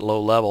strikes at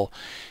low level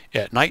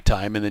at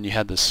nighttime, and then you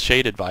had this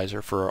shaded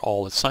visor for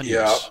all the sun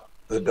use.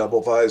 the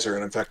double visor,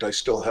 and in fact, I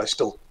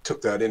still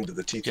took that into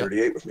the T-38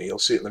 Yep. with me. You'll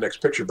see it in the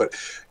next picture. But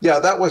yeah,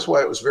 that was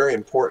why it was very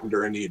important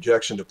during the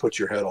ejection to put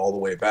your head all the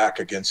way back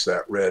against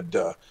that red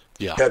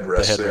Yeah, the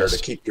headrest there to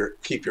headrest.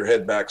 keep your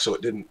head back so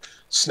it didn't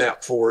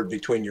snap forward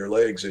between your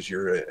legs as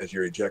you're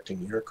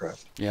ejecting the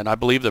aircraft. Yeah, and I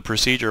believe the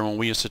procedure when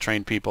we used to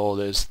train people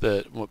is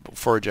that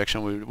for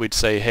ejection we'd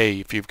say, hey,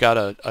 if you've got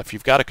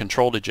a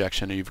controlled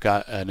ejection or you've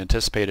got an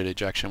anticipated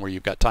ejection where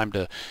you've got time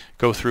to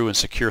go through and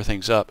secure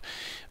things up,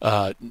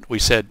 we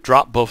said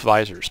drop both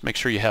visors. Make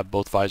sure you have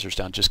both visors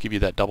down. Just give you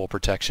that double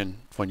protection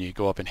when you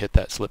go up and hit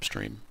that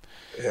slipstream.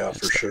 Yeah,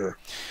 for sure.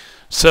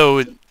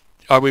 So,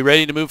 are we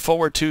ready to move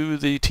forward to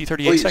the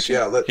T-38 section?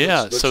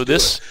 Yeah, let's so do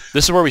this it.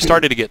 this is where we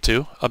started to get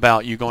to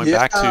about you going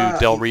back to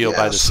Del Rio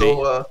by the sea.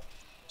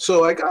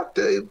 So I got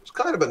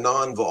kind of a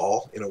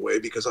non-vol in a way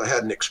because I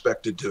hadn't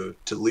expected to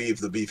leave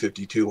the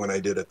B-52 when I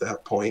did at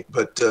that point.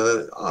 But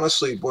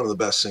honestly, one of the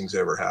best things that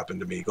ever happened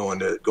to me going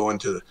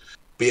to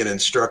be an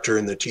instructor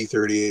in the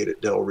T-38 at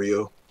Del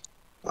Rio.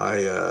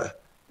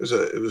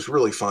 It was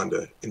really fun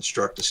to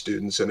instruct the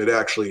students, and it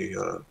actually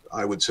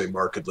I would say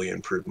markedly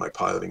improved my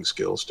piloting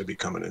skills to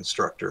become an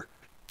instructor.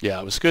 Yeah,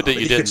 it was good that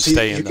you didn't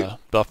stay in the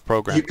buff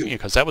program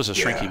because that was a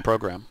shrinking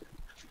program.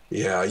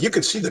 Yeah, you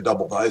can see the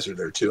double visor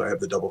there too. I have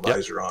the double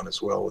visor on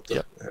as well. With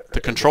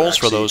the controls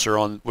for those are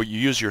on where you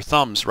use your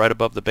thumbs right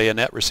above the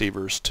bayonet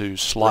receivers to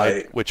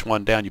slide which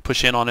one down. You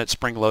push in on it,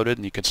 spring loaded,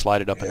 and you can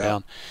slide it up and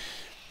down.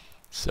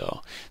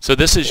 So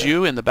this is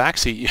you in the back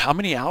seat. How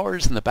many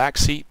hours in the back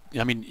seat?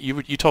 I mean,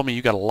 you told me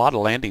you got a lot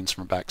of landings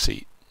from back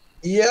seat.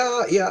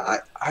 Yeah.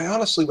 I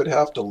honestly would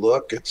have to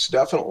look. It's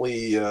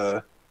definitely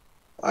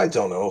I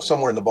don't know,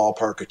 somewhere in the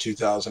ballpark of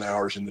 2,000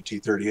 hours in the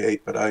T-38,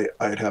 but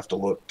I'd have to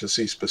look to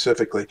see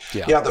specifically.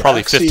 Yeah,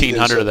 probably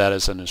 1,500 of that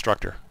as an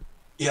instructor.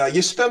 Yeah,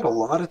 you spend a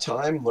lot of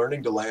time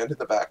learning to land in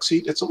the back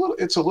seat. It's a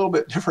little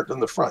bit different than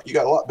the front. You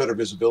got a lot better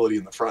visibility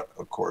in the front,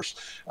 of course.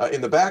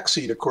 In the back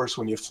seat, of course,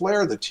 when you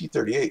flare the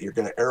T-38, you're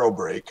going to aero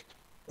brake,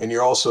 and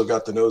you're also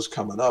got the nose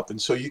coming up,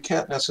 and so you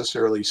can't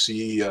necessarily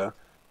see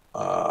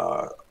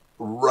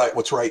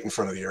what's right in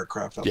front of the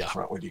aircraft up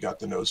front when you got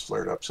the nose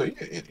flared up. So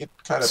it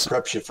kind of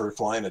preps you for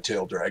flying a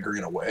tail dragger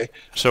in a way.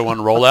 So when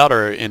rollout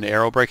or in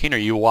aero braking, are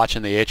you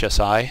watching the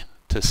HSI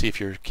to see if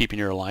you're keeping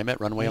your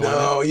alignment, runway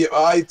alignment? No, yeah,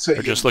 I'd say.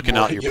 Or just looking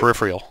out your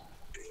peripheral?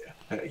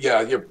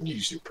 Yeah, you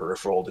use your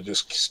peripheral to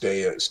just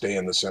stay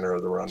in the center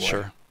of the runway.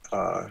 Sure.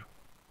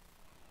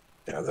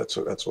 Yeah, that's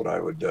what I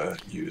would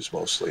use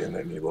mostly, and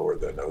then you lower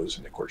the nose,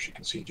 and of course you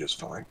can see just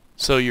fine.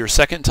 So your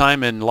second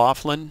time in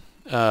Laughlin,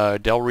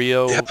 Del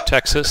Rio,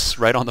 Texas,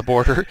 right on the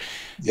border,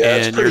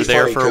 and you're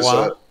there for a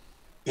while?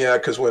 Yeah,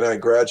 because when I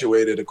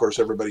graduated, of course,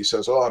 everybody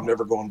says, "Oh, I'm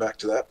never going back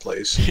to that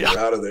place." You're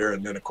out of there,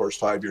 and then, of course,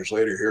 5 years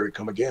later, here we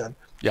come again.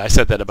 Yeah, I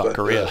said that about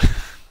Korea.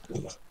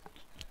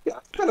 Yeah, I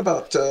spent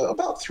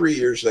about 3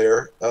 years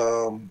there,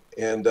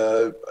 and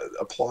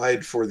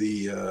applied for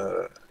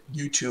the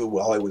U-2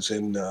 while I was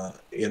in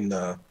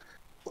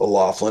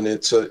Laughlin.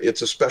 It's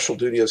a special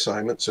duty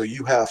assignment, so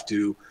you have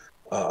to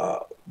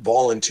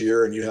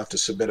volunteer, and you have to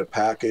submit a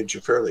package,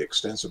 a fairly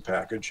extensive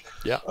package,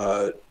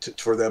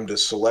 for them to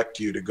select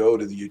you to go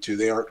to the U-2.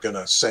 They aren't going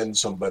to send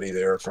somebody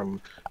there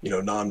from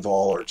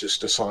non-vol or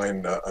just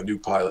assign a new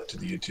pilot to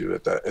the U-2.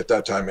 At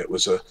that time, it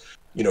was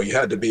you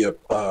had to be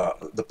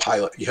the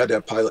pilot. You had to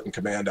have pilot and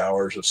command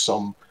hours of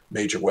some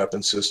major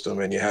weapon system,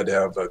 and you had to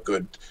have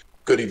good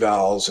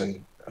evals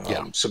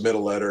and submit a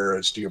letter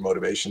as to your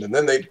motivation. And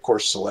then they'd of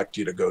course select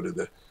you to go to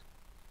the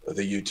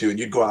U-2, and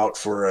you'd go out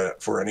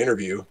for an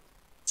interview.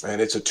 And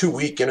it's a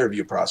 2-week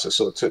interview process,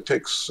 so it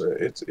takes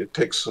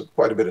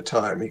quite a bit of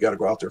time. You got to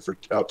go out there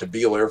out to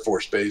Beale Air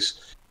Force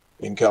Base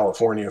in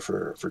California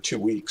for 2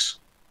 weeks,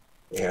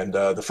 and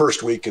the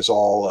first week is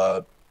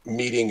all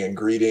meeting and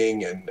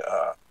greeting and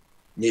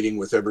meeting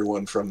with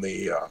everyone from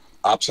the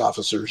ops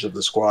officers of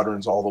the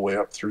squadrons all the way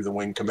up through the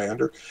wing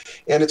commander.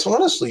 And it's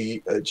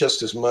honestly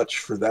just as much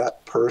for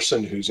that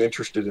person who's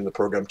interested in the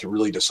program to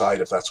really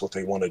decide if that's what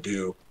they want to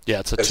do.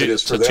 Yeah,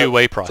 it's a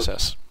two-way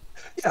process.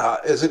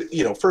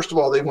 Yeah, first of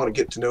all, they want to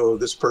get to know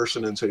this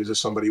person and say, is this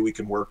somebody we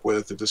can work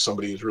with? Is this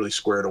somebody who's really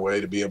squared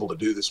away to be able to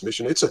do this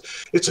mission? It's a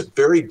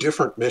very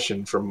different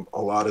mission from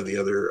a lot of the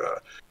other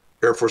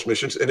Air Force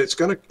missions, and it's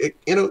going to,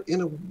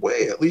 in a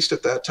way, at least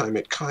at that time,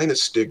 it kind of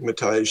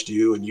stigmatized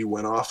you, and you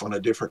went off on a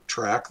different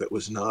track that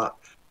was not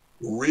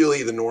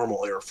really the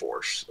normal Air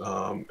Force.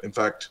 In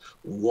fact,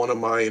 one of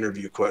my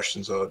interview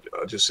questions, I'll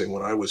just say,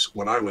 when I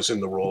was in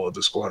the role of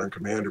the squadron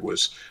commander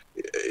was,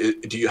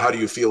 how do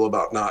you feel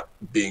about not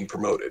being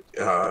promoted?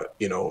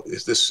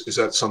 Is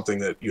that something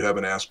that you have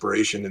an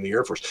aspiration in the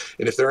Air Force?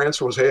 And if their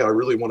answer was, hey, I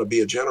really want to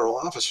be a general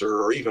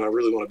officer, or even I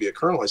really want to be a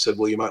colonel, I said,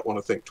 well, you might want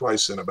to think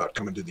twice then about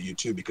coming to the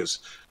U-2, because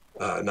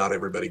not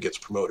everybody gets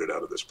promoted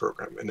out of this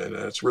program. And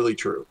that's really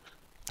true.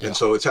 Yeah. And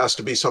so it has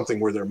to be something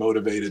where they're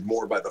motivated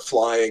more by the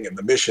flying and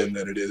the mission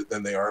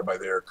than they are by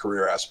their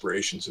career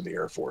aspirations in the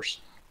Air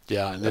Force.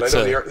 Yeah, and I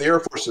know the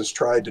Air Force has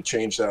tried to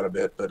change that a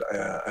bit, but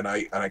and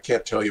I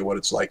can't tell you what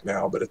it's like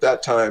now. But at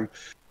that time,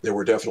 there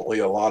were definitely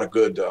a lot of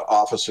good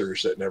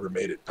officers that never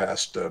made it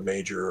past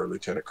major or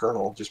lieutenant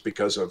colonel just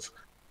because of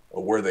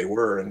where they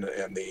were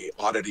and the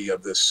oddity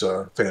of this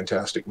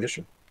fantastic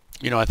mission.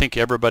 You know, I think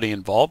everybody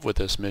involved with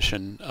this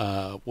mission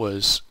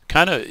was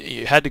kind of,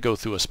 you had to go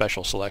through a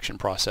special selection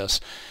process.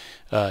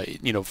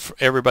 You know, for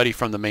everybody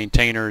from the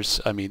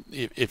maintainers, I mean,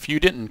 if you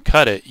didn't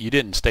cut it, you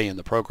didn't stay in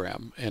the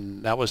program.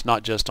 And that was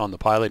not just on the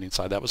piloting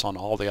side, that was on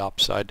all the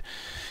ops side.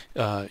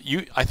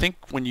 I think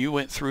when you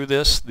went through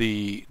this,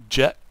 the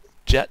jet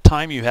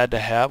time you had to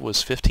have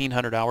was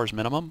 1,500 hours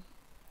minimum.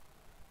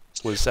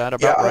 Was that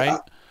about right?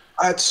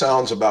 That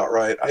sounds about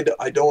right.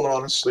 I don't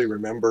honestly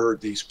remember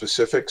the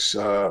specifics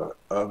of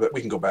it. We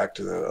can go back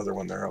to the other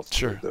one there.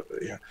 Sure.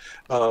 Yeah.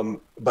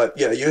 But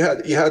yeah, you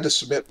had to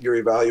submit your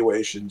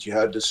evaluations. You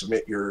had to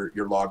submit your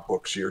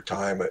logbooks, your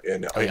time,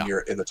 and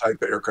in the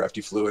type of aircraft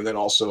you flew, and then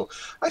also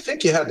I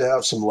think you had to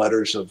have some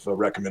letters of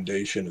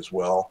recommendation as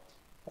well,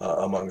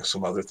 among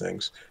some other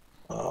things.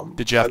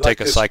 Did you have to take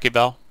a psych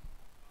eval?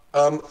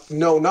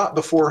 No, not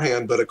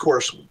beforehand, but of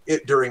course,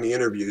 during the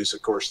interviews,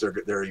 of course,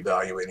 they're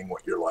evaluating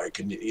what you're like,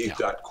 and you've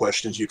got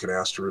questions you can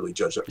ask to really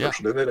judge that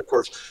person. And then, of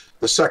course,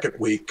 the second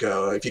week,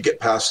 if you get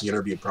past the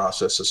interview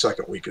process, the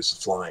second week is the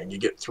flying. You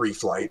get 3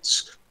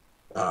 flights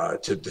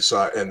to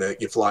decide, and then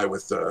you fly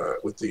with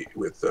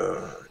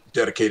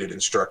dedicated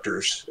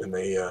instructors, and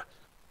they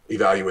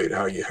evaluate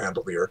how you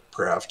handle the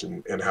aircraft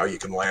and how you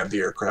can land the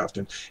aircraft.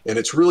 And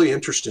it's really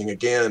interesting.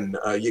 Again,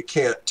 you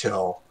can't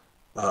tell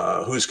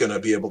who's going to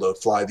be able to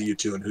fly the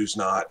U-2 and who's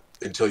not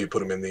until you put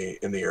them in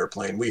the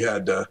airplane. We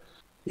had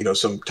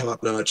some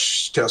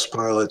top-notch test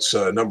pilots,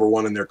 number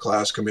 1 in their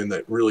class, come in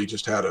that really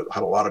just had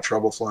a lot of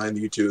trouble flying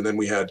the U-2, and then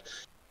we had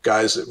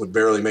guys that would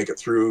barely make it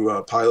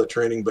through pilot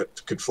training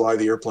but could fly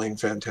the airplane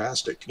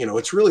fantastic. You know,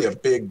 it's really a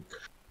big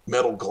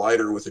metal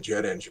glider with a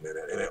jet engine in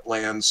it, and it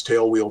lands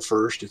tail wheel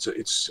first. It's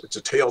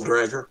a tail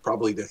dragger,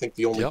 probably I think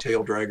the only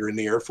tail dragger in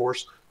the Air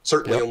Force.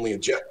 Certainly only a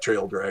jet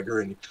trail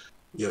dragger, and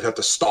you have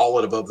to stall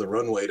it above the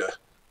runway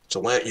to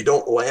land. You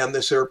don't land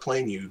this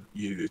airplane.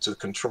 It's a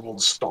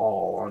controlled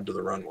stall onto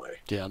the runway.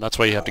 Yeah, that's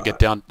why you have to get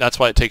down. That's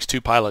why it takes 2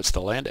 pilots to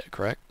land it,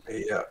 correct?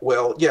 Yeah.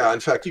 Well, yeah. In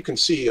fact, you can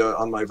see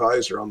on my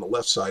visor on the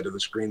left side of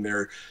the screen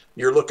there,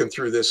 you're looking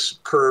through this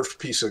curved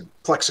piece of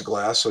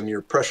plexiglass on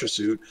your pressure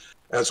suit,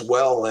 as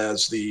well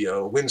as the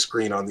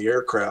windscreen on the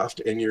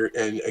aircraft. And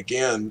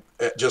again,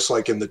 just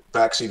like in the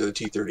backseat of the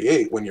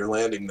T-38, when you're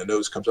landing, the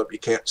nose comes up. You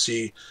can't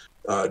see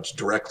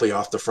directly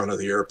off the front of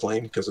the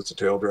airplane because it's a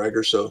tail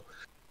dragger. So,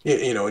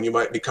 and you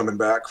might be coming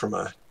back from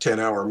a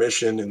 10-hour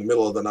mission in the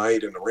middle of the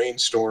night in a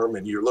rainstorm,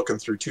 and you're looking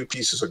through 2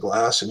 pieces of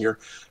glass, and you're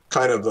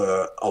kind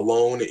of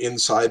alone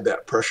inside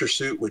that pressure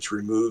suit, which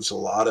removes a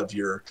lot of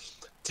your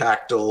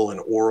tactile and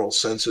oral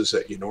senses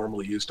that you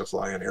normally use to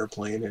fly an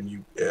airplane.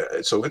 And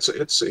so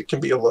it can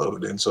be a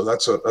load. And so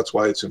that's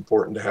why it's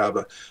important to have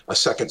a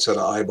second set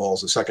of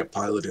eyeballs, a second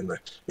pilot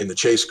in the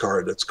chase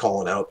car that's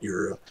calling out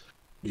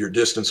your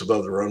distance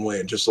above the runway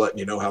and just letting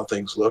you know how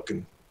things look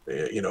and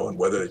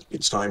whether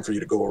it's time for you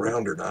to go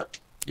around or not.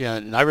 Yeah,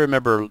 and I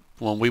remember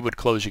when we would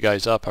close you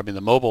guys up, I mean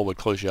the mobile would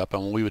close you up,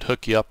 and when we would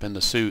hook you up in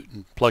the suit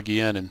and plug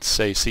you in and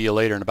say see you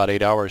later in about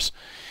 8 hours,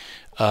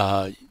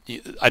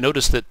 I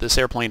noticed that this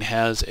airplane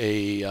has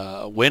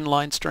a wind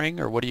line string,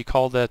 or what do you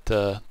call that,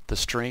 the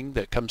string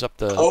that comes up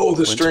the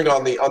the string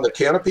on the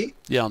canopy?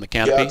 Yeah, on the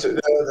canopy. Yeah,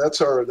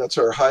 that's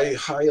our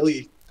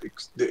highly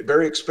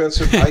very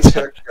expensive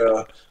high-tech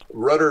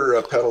rudder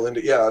pedal.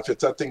 If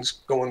that thing's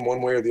going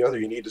one way or the other,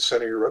 you need to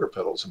center your rudder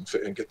pedals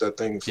and get that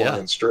thing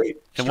flying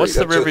straight. And what's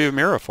the rearview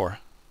mirror for?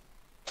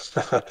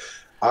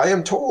 I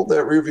am told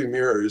that rearview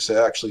mirror is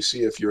to actually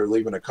see if you're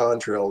leaving a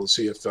contrail, to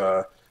see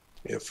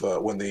if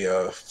when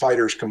the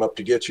fighters come up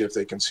to get you, if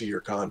they can see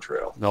your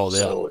contrail. No,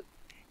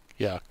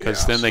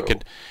 because then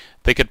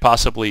they could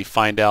possibly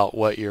find out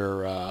what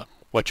your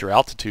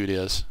altitude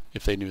is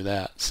if they knew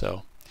that.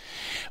 So.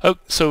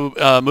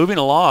 Moving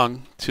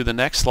along to the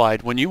next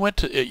slide, when you went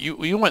to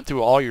you went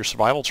through all your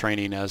survival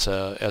training as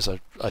a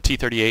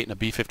T-38 and a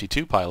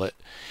B-52 pilot,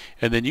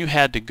 and then you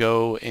had to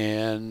go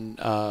and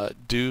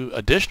do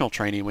additional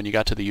training when you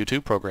got to the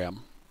U-2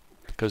 program.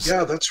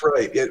 Yeah, that's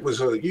right. It was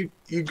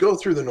you go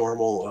through the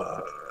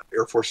normal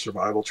Air Force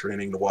survival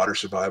training, the water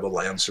survival,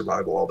 land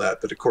survival, all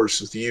that. But of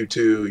course, with the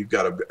U-2,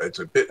 it's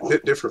a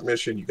bit different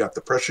mission. You got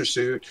the pressure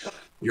suit.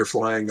 You're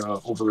flying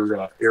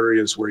over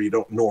areas where you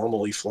don't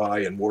normally fly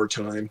in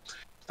wartime.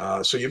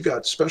 So you've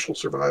got special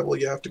survival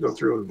you have to go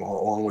through,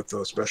 along with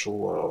the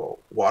special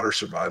water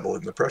survival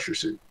in the pressure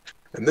suit.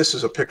 And this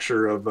is a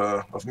picture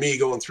of me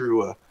going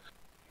through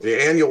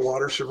the annual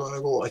water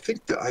survival. I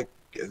think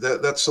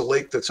that's the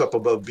lake that's up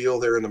above Beale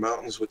there in the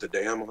mountains with the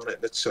dam on it.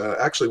 It's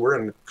actually, we're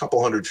in a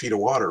couple hundred feet of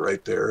water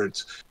right there.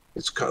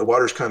 The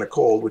water's kind of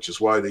cold, which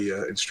is why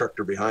the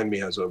instructor behind me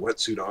has a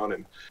wetsuit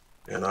on,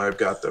 and I've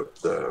got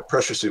the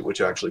pressure suit,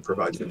 which actually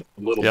provides a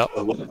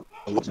little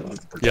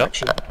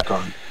protection.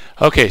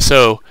 Okay,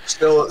 so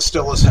still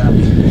is happy.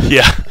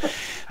 Yeah.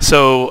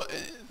 So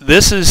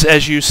this is,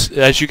 as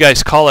you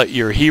guys call it,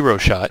 your hero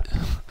shot.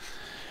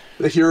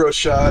 The hero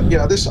shot.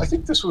 Yeah, I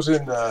think this was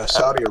in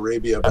Saudi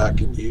Arabia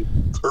back in the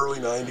early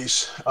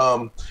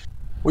 '90s.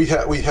 We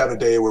had a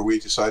day where we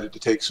decided to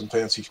take some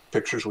fancy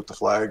pictures with the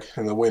flag,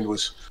 and the wind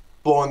was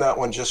blowing that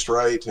one just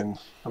right. And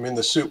I'm in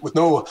the suit with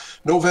no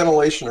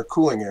ventilation or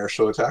cooling air,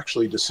 so it's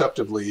actually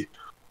deceptively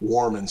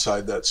warm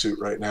inside that suit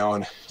right now,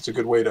 and it's a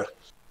good way to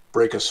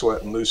break a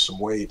sweat and lose some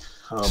weight.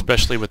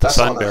 Especially with the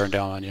sun bearing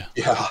down on you.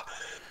 Yeah,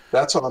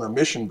 that's on a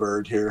mission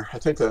bird here. I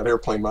think that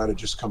airplane might have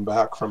just come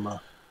back from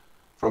a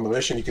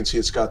mission. You can see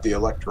it's got the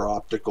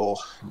electro-optical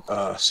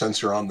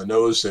sensor on the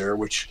nose there,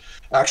 which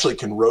actually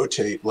can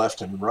rotate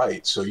left and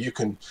right. So you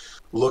can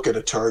look at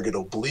a target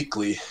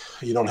obliquely.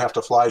 You don't have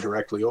to fly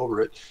directly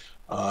over it.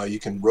 You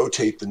can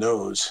rotate the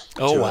nose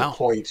to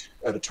point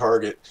at a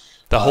target.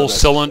 The whole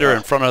cylinder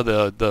in front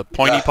of the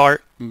pointy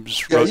part?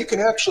 Yeah, you can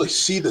actually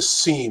see the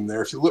seam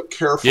there. If you look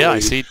carefully, yeah, I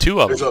see two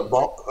of them.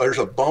 There's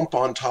a bump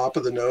on top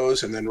of the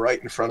nose, and then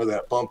right in front of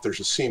that bump, there's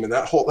a seam, and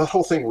that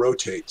whole thing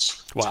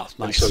rotates. Wow,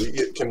 nice. And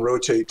so it can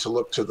rotate to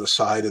look to the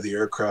side of the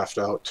aircraft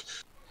out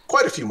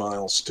quite a few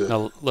miles.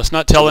 Now, let's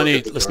not tell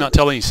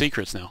any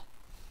secrets now.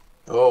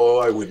 Oh,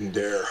 I wouldn't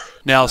dare.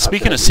 Now,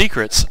 speaking of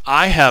secrets,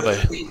 I have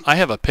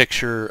a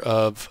picture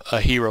of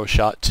a hero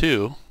shot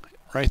too,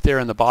 right there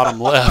in the bottom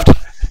left.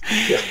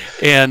 Yeah.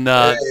 And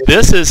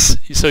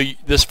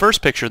this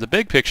first picture, the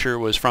big picture,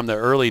 was from the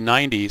early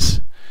 '90s.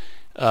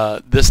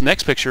 This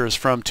next picture is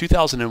from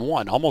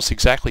 2001, almost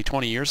exactly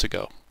 20 years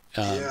ago.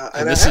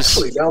 And this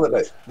actually, now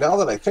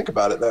that I think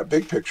about it, that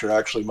big picture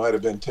actually might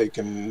have been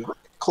taken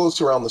close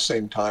around the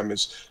same time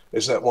as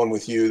that one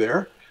with you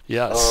there.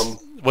 Yes.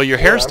 Well, your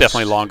hair's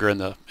definitely longer in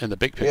the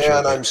big picture. Yeah,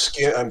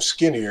 and I'm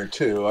skinnier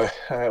too. I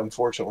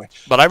unfortunately.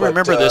 But I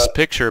remember this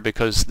picture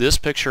because this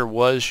picture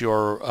was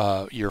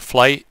your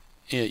flight.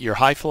 Your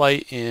high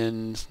flight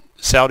in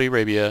Saudi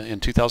Arabia in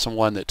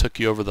 2001 that took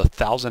you over the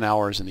 1,000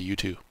 hours in the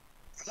U-2.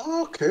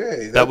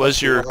 Okay. That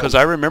was your, because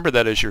I remember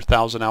that as your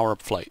 1,000-hour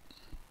flight.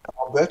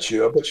 I bet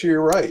you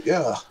you're right.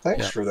 Yeah.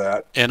 Thanks for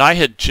that. And I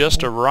had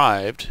just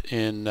arrived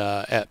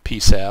at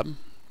PSAB,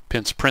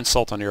 Prince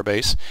Sultan Air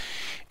Base,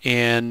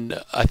 and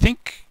I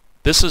think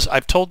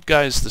I've told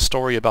guys the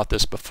story about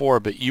this before,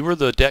 but you were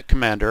the deck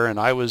commander, and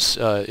I was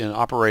in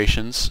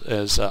operations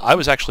as I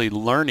was actually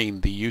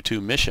learning the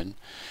U-2 mission.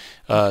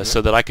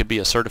 So that I could be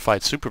a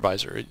certified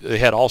supervisor. They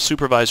had all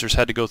supervisors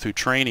had to go through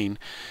training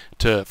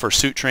for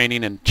suit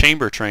training and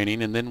chamber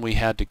training, and then we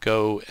had to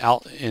go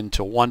out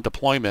into one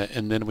deployment,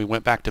 and then we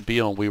went back to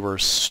Beale, and we were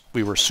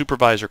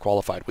supervisor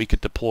qualified. We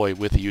could deploy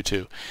with the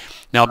U-2.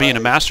 Now, being a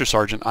master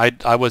sergeant,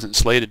 I wasn't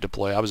slated to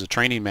deploy. I was a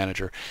training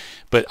manager,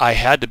 but I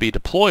had to be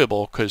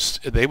deployable because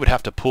they would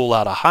have to pull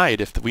out a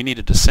hide. If we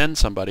needed to send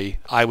somebody,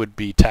 I would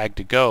be tagged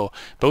to go,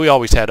 but we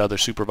always had other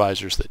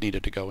supervisors that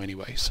needed to go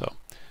anyway.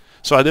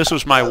 So this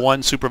was my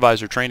one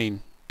supervisor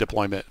training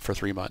deployment for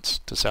 3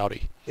 months to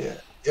Saudi.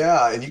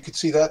 Yeah, and you could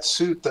see that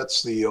suit.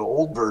 That's the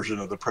old version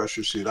of the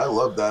pressure suit. I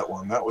love that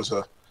one. That was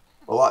a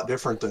lot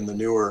different than the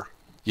newer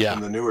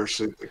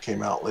suit that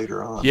came out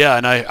later on. Yeah,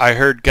 and I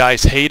heard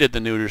guys hated the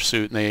newer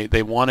suit, and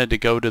they wanted to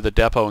go to the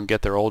depot and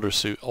get their old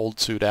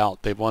suit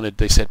out.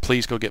 They said,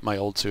 please go get my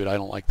old suit. I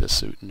don't like this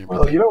suit. And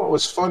well, you know what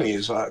was funny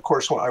is, of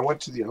course, when I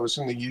was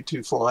in the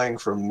U-2 flying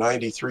from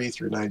 '93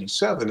 through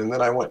 '97, and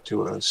then I went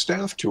to a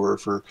staff tour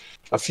for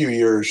a few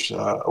years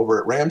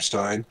over at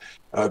Ramstein,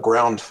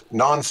 ground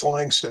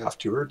non-flying staff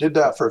tour. Did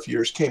that for a few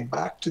years. Came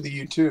back to the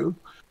U-2.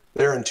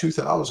 There in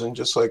 2000,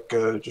 just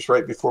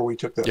right before we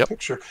took that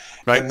picture,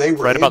 right? And they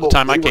were about the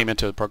time I came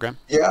into the program.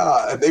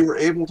 Yeah, and they were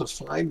able to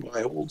find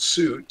my old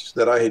suit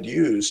that I had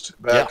used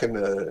back in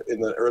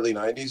the early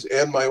 '90s,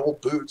 and my old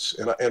boots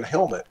and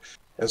helmet,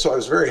 and so I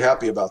was very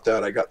happy about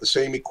that. I got the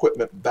same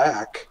equipment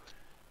back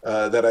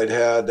that I'd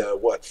had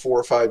 4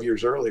 or 5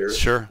 years earlier.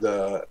 Sure.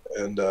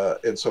 And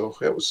so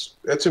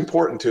it's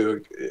important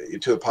to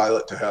a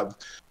pilot to have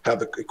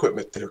the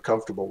equipment they're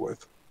comfortable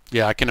with.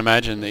 Yeah, I can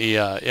imagine.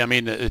 I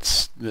mean,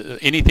 it's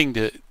anything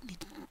that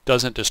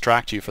doesn't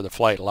distract you for the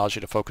flight, allows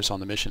you to focus on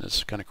the mission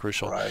is kind of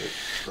crucial. Right.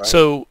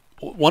 So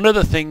one of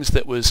the things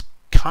that was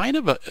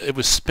it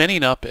was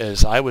spinning up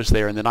as I was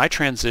there, and then I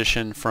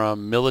transitioned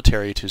from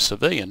military to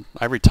civilian.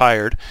 I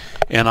retired,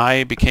 and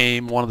I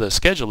became one of the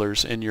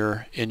schedulers in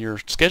your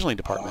scheduling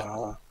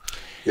department.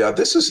 Yeah,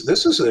 this is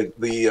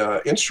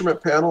the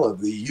instrument panel of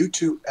the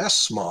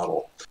U-2S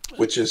model,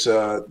 which is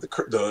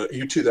the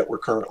U-2 that we're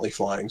currently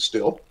flying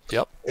still.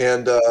 Yep.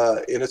 And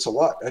it's a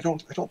lot. I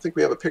don't think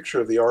we have a picture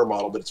of the R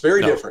model, but it's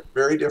very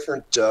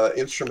different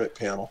instrument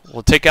panel.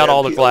 We'll take out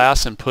all the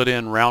glass and put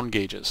in round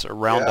gauges or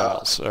round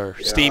dials or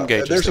steam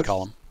gauges, they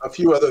call them. A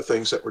few other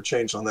things that were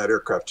changed on that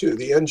aircraft too.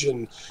 The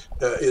engine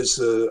is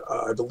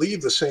I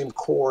believe the same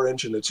core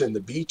engine that's in the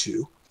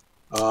B-2.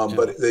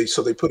 But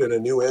they put in a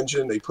new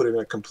engine. They put in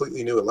a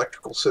completely new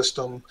electrical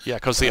system. Yeah,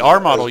 because the R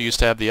model used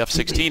to have the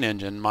F-16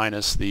 engine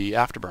minus the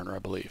afterburner, I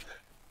believe.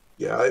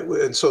 Yeah,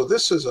 and so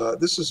this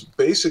is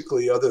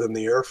basically, other than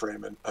the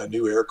airframe, a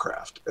new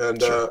aircraft.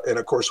 And and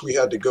of course we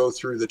had to go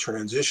through the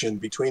transition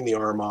between the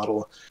R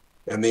model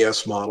and the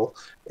S model.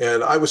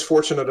 And I was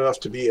fortunate enough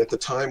to be, at the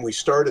time we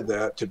started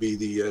that, to be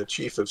the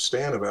chief of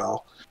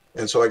Stanival.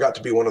 And so I got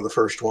to be one of the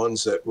first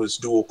ones that was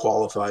dual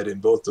qualified in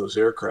both those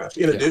aircraft,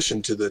 in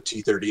addition to the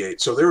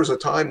T-38. So there was a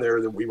time there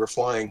that we were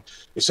flying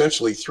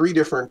essentially 3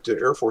 different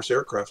Air Force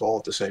aircraft all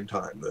at the same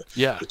time. The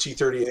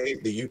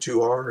T-38, the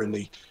U-2R, and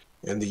the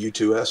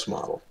U-2S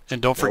model.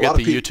 And don't forget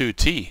the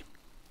U-2T.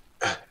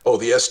 Oh,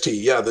 the ST,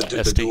 yeah, the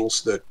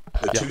duals, the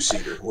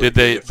two-seater. Did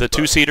the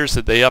two-seaters,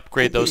 did they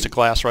upgrade those to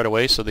class right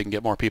away so they can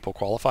get more people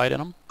qualified in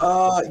them?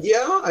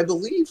 Yeah, I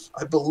believe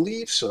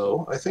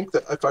so. I think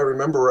that if I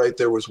remember right,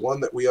 there was one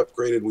that we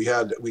upgraded. We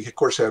of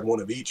course had one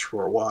of each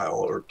for a while,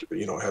 or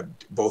had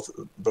both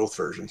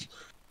versions,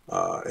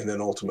 and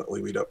then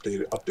ultimately we'd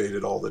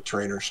updated all the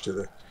trainers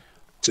to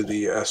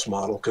the S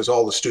model, because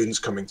all the students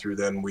coming through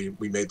then we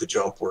made the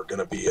jump were going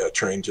to be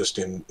trained just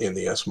in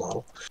the S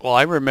model. Well,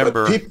 I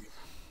remember.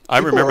 I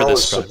remember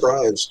this.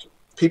 Surprised.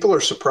 People are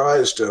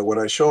surprised when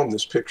I show them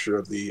this picture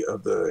of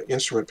the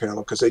instrument panel,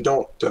 because they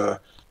don't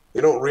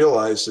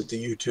realize that the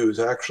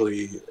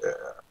U-2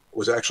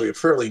 was actually a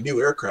fairly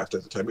new aircraft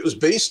at the time. It was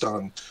based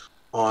on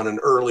an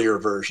earlier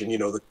version,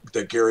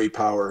 the Gary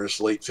Powers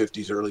late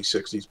 50s, early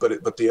 60s.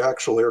 But the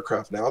actual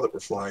aircraft now that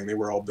we're flying, they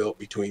were all built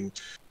between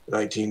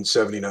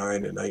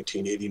 1979 and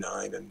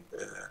 1989, and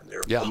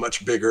they're a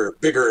much bigger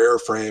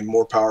airframe,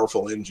 more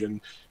powerful engine,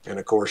 and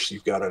of course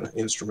you've got an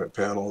instrument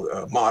panel,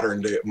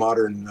 modern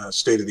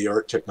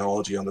state-of-the-art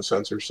technology on the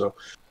sensor. So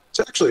it's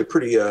actually a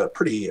pretty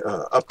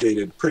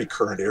updated, pretty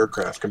current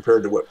aircraft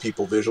compared to what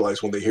people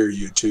visualize when they hear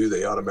U-2.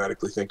 They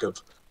automatically think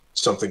of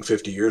something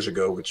 50 years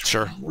ago, which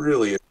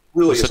really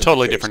it's a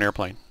totally different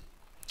airplane.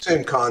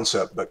 Same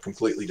concept, but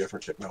completely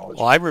different technology.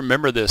 Well, I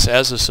remember this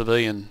as a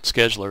civilian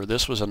scheduler.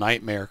 This was a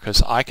nightmare,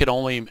 because I could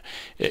only,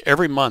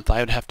 every month I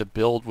would have to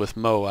build with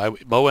Mo.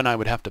 Mo and I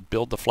would have to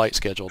build the flight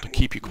schedule to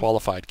keep you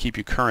qualified, keep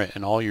you current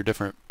in all your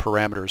different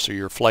parameters or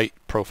your flight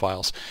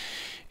profiles.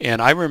 And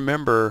I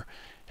remember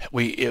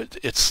you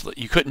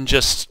couldn't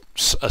just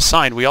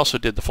assign. We also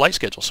did the flight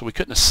schedule, so we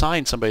couldn't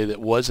assign somebody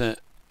that wasn't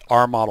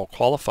R model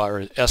qualified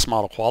or S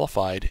model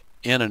qualified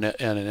in an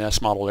S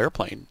model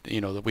airplane.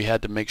 That we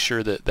had to make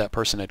sure that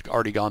person had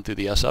already gone through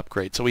the S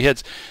upgrade. So we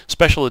had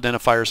special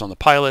identifiers on the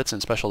pilots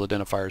and special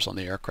identifiers on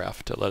the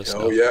aircraft to let us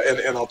know. Oh yeah,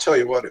 and I'll tell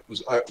you what, it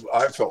was.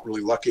 I felt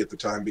really lucky at the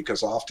time,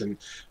 because often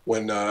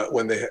when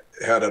they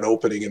had an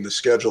opening in the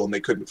schedule and they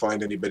couldn't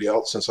find anybody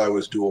else, since I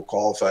was dual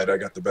qualified, I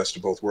got the best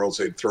of both worlds.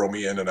 They'd throw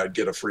me in and I'd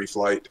get a free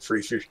flight,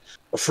 free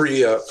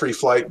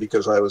flight,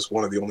 because I was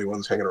one of the only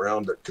ones hanging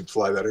around that could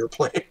fly that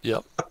airplane.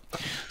 Yep.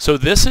 So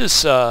this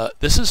is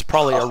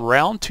probably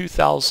around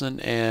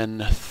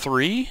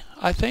 2003,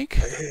 I think.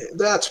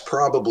 That's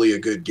probably a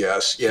good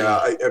guess.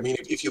 Yeah, I mean,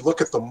 if you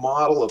look at the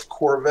model of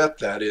Corvette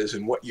that is,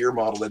 and what year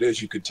model that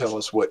is, you could tell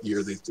us what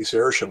year this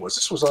air show was.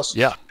 This was us.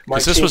 Yeah,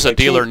 because this was a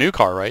dealer new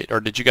car, right? Or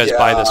did you guys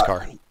buy this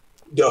car?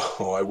 No,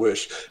 I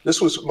wish.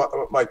 This was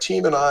my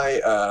team and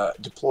I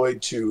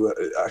deployed to.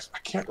 I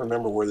can't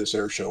remember where this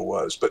air show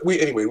was, but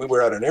we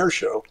were at an air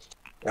show,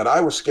 and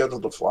I was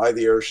scheduled to fly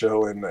the air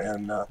show, and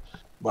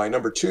my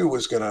number 2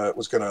 was gonna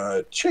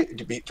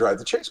drive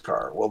the chase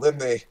car. Well, then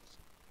they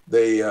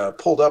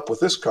pulled up with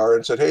this car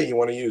and said, "Hey, you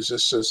want to use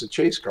this as a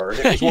chase car?" And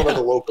it was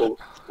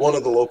one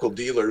of the local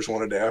dealers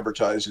wanted to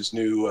advertise his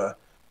new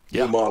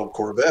model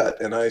Corvette,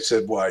 and I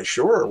said, "Why,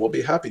 sure, we'll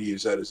be happy to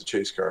use that as a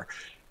chase car."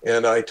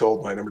 And I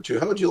told my number 2,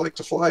 "How would you like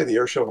to fly the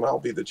air show, and I'll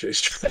be the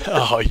chase driver?"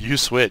 Oh, you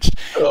switched.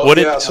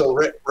 So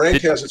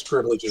rank has its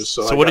privileges.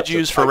 So what did you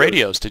use for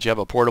radios? Did you have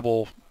a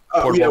portable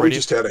radio? We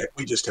just had a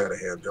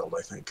handheld,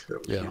 I think,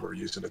 that we were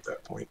using at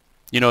that point.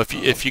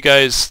 If you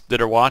guys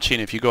that are watching,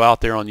 if you go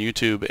out there on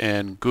YouTube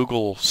and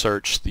Google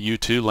search the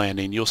U-2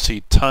 landing, you'll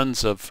see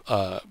tons of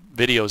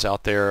videos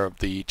out there of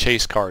the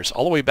chase cars,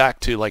 all the way back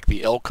to like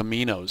the El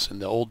Caminos in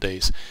the old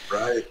days.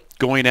 Right.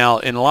 Going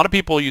out, and a lot of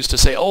people used to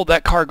say, "Oh,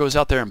 that car goes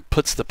out there and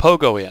puts the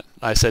pogo in."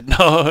 I said,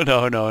 "No.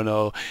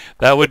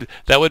 That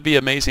would be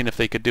amazing if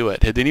they could do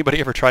it." Had anybody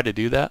ever tried to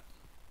do that?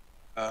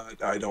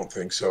 I don't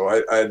think so.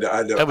 I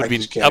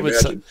just can't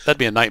imagine. That'd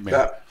be a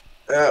nightmare.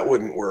 That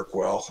wouldn't work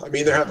well. I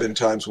mean, there have been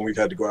times when we've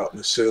had to go out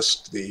and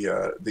assist the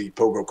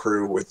pogo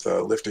crew with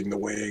lifting the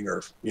wing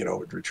or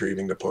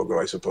retrieving the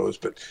pogo, I suppose.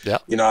 But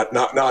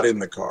not in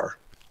the car.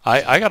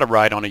 I got a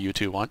ride on a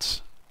U-2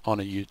 once. On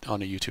a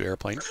U-2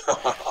 airplane.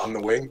 On the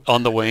wing?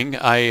 On the wing.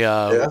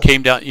 I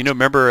came down,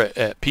 remember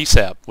at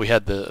PSAP, we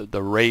had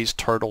the raised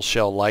turtle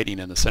shell lighting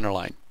in the center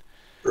line.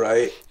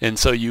 Right. And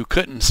so you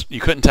couldn't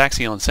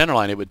taxi on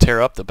centerline; it would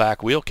tear up the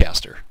back wheel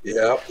caster.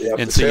 Yeah.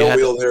 And the so tail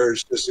wheel there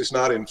is it's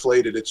not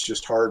inflated; it's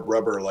just hard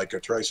rubber like a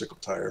tricycle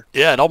tire.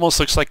 Yeah, it almost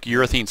looks like a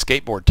urethane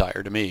skateboard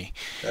tire to me.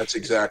 That's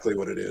exactly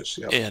what it is.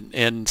 Yep.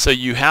 And so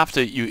you have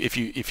to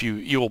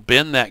you will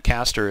bend that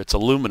caster. It's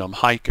aluminum,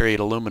 high grade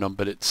aluminum,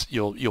 but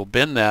you'll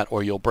bend that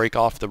or you'll break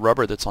off the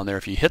rubber that's on there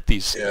if you hit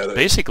these. Yeah,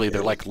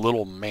 they're like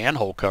little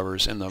manhole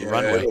covers in the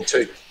runway. It'll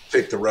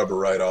take the rubber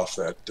right off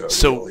that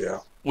wheel, yeah.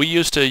 We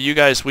used to, you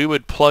guys, we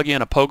would plug in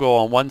a pogo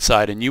on one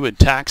side and you would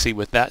taxi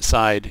with that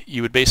side.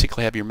 You would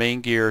basically have your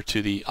main gear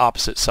to the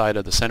opposite side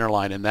of the center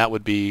line, and that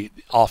would be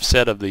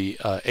offset of the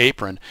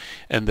apron,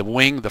 and the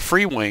wing, the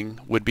free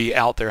wing, would be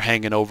out there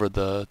hanging over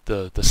the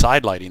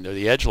side lighting or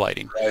the edge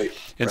lighting. Right.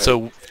 And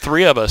so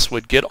three of us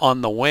would get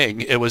on the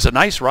wing. It was a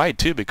nice ride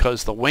too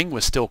because the wing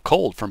was still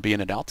cold from being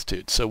at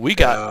altitude. So we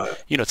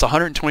got, you know, it's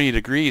 120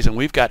 degrees and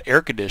we've got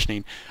air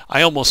conditioning.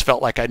 I almost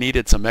felt like I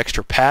needed some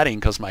extra padding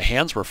because my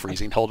hands were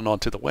freezing holding on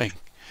to the wing.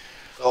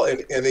 Well,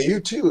 and the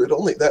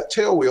U-2, that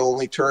tail wheel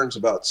only turns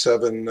about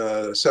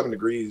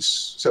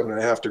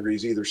 7.5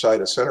 degrees either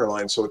side of center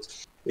line, so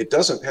it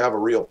doesn't have a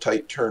real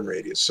tight turn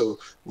radius. So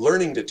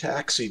learning to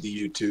taxi the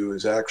U-2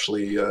 is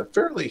actually a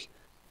fairly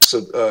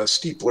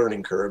steep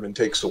learning curve and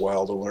takes a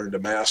while to learn to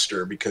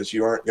master because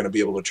you aren't going to be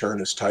able to turn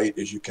as tight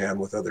as you can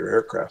with other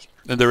aircraft.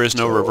 And there is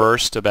no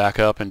reverse to back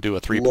up and do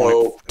a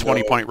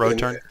 20-point road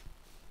turn.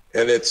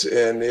 And if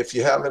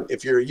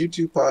you're a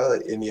U-2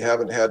 pilot and you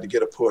haven't had to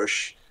get a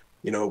push,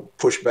 you know,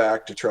 push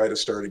back to try to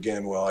start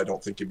again, well, I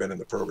don't think you've been in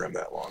the program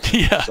that long.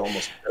 Yeah. It's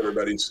almost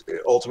everybody's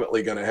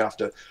ultimately going to have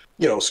to,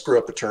 you know, screw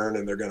up a turn,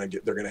 and they're going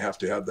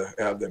to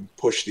have them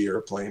push the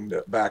airplane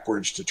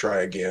backwards to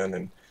try again.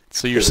 And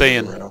so you're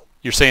saying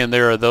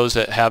there are those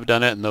that have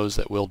done it and those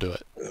that will do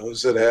it.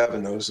 Those that have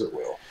and those that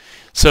will.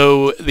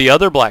 So the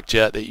other black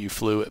jet that you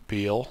flew at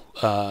Beale,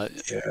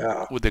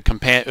 with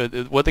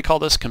the what they call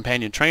this,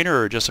 companion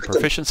trainer or just a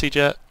proficiency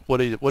jet?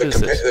 What is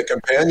this? The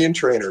companion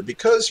trainer,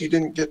 because you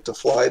didn't get to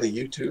fly the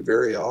U-2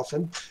 very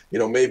often. You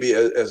know, maybe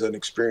as an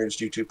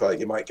experienced U-2 pilot,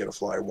 you might get to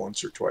fly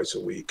once or twice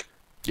a week.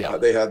 Yeah.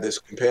 They had this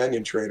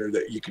companion trainer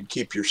that you could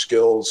keep your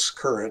skills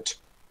current.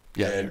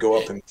 Yeah, and go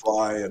up and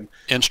fly and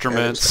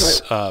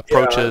instruments,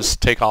 approaches,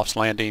 takeoffs,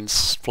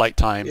 landings, flight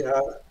time.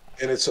 Yeah.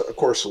 And it's, of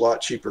course, a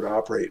lot cheaper to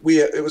operate.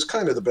 It was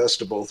kind of the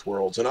best of both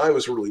worlds. And I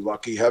was really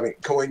lucky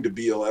going to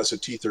Beale as a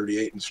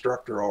T-38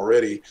 instructor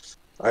already.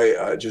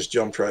 I just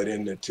jumped right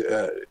into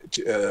to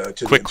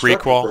quick the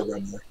recall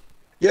program there.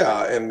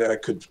 Yeah, and I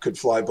could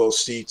fly both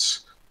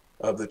seats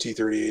of the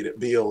T-38 at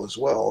Beale as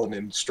well, and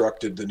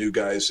instructed the new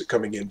guys that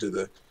coming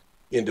into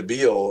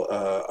Beale.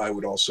 I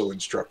would also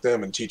instruct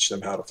them and teach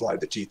them how to fly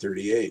the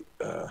T-38.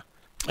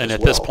 And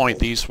at this point,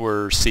 these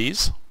were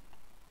C's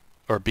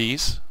or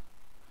B's?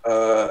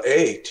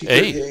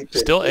 T-38.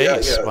 Still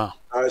A's. Yeah. Wow.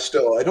 I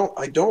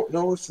don't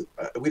know if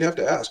we'd have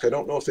to ask. I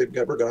don't know if they've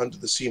ever gone to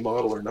the C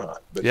model or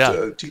not. But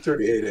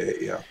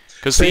T-38A, yeah.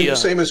 Because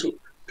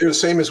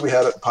same as we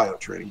had at pilot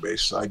training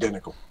base,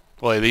 identical.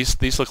 Boy,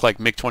 these look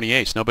like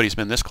MiG-28s. Nobody's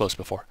been this close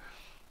before.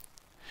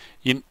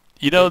 You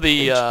know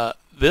the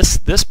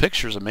this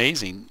picture's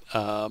amazing.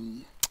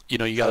 You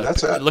know, you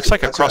got it looks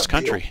like a cross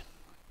country.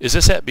 Is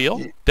this at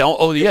Beale?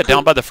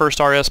 Down by the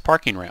first RS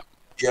parking ramp.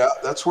 Yeah,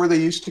 that's where they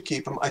used to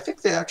keep them. I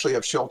think they actually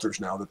have shelters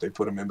now that they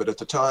put them in, but at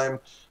the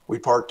time we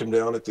parked them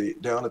down at the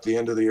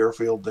end of the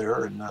airfield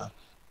there, and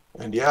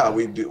yeah,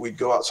 we'd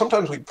go out.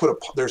 Sometimes we'd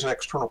there's an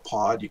external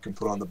pod you can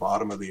put on the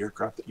bottom of the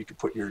aircraft that you could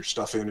put your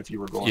stuff in if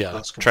you were going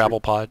cross country. Travel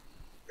pod.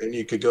 And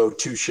you could go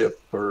 2-ship,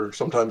 or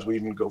sometimes we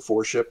even go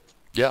 4-ship.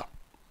 Yeah,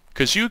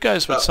 because you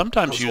guys would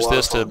sometimes use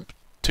this to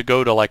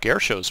go to like air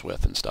shows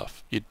with and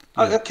stuff.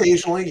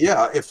 Occasionally,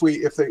 yeah. If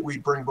we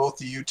bring both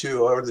the U-2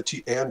 or the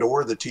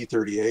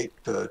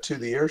T-38 to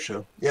the air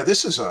show. Yeah,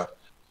 this was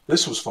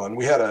fun.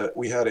 We had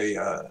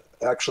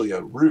actually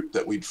a route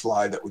that we'd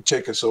fly that would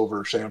take us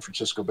over San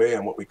Francisco Bay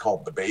on what we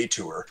called the Bay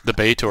Tour. The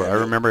Bay Tour. I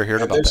remember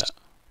hearing about that.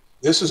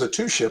 This is a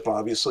 2-ship,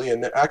 obviously,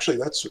 and actually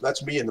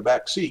that's me in the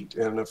back seat.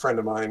 And a friend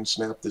of mine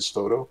snapped this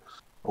photo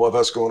of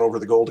us going over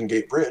the Golden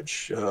Gate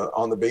Bridge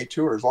on the Bay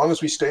Tour. As long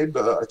as we stayed,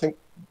 I think,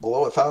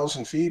 below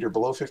 1,000 feet or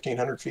below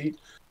 1,500 feet,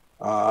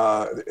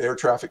 air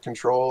traffic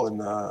control and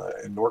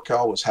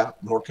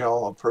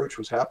NorCal approach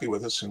was happy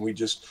with us, and we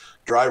just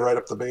drive right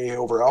up the bay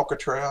over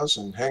Alcatraz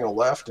and hang a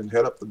left and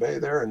head up the bay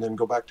there, and then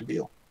go back to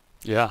Beale.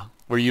 Yeah.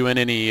 Were you in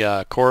any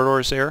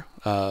corridors there?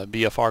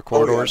 BFR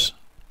corridors? Oh,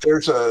 yeah.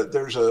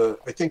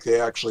 I think they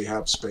actually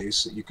have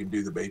space that you can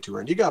do the Bay Tour,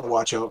 and you got to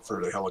watch out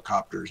for the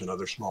helicopters and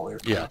other small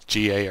aircraft. Yeah,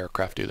 GA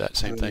aircraft do that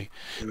same thing.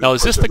 Now,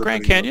 is this the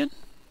Grand Canyon?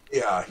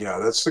 Yeah,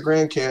 that's the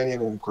Grand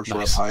Canyon, and of course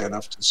we're up high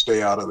enough to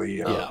stay out of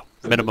the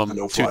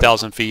minimum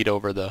 2,000 feet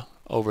over the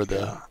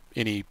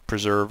any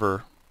preserve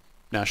or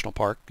national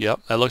park. Yep,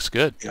 that looks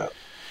good. Yeah,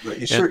 but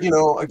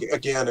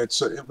again,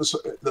 it was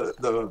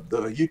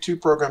the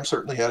U-2 program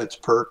certainly had its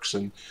perks,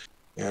 and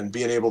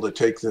being able to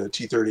take the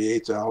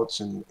T-38s out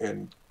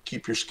and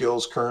keep your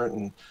skills current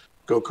and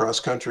go cross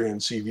country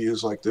and see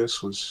views like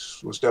this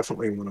was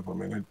definitely one of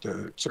them, and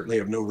certainly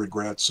have no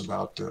regrets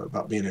about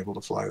being able to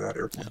fly that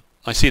airplane. Yeah.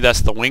 I see that's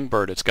the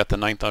Wingbird. It's got the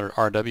 9th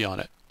RW on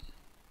it.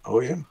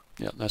 Oh yeah.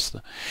 Yeah,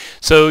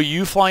 So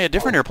you fly a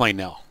different airplane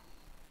now.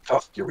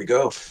 Oh, here we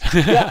go.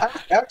 Yeah,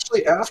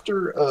 actually,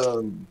 after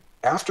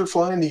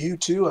flying the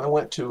U-2, I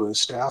went to a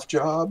staff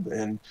job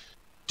and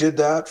did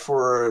that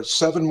for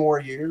 7 more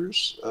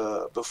years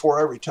before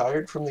I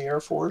retired from the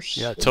Air Force.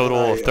 Yeah,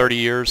 total of 30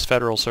 years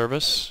federal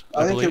service.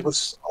 I think it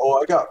was.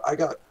 I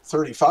got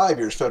 35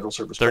 years federal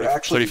service.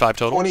 35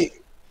 total.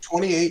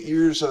 28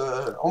 years,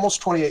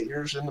 almost 28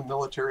 years in the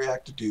military,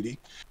 active duty.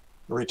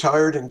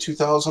 Retired in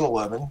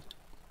 2011,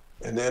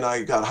 and then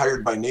I got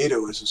hired by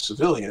NATO as a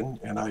civilian,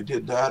 and I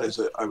did that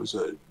I was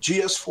a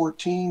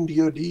GS-14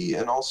 DoD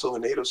and also a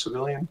NATO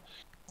civilian,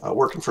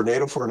 working for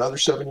NATO for another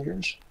 7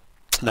 years.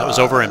 And that was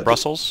over in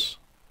Brussels?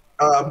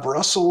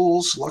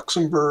 Brussels,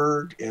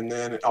 Luxembourg, and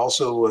then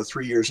also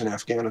 3 years in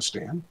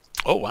Afghanistan.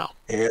 Oh, wow.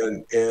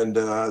 And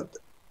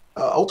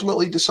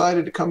ultimately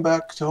decided to come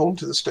back to home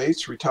to the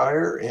States,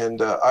 retire,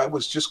 and I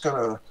was just going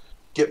to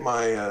get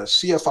my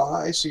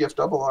CFI,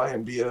 CFII,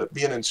 and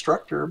be an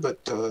instructor, but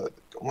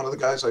one of the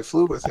guys I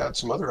flew with had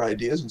some other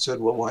ideas and said,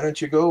 well, why don't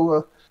you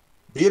go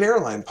be an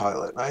airline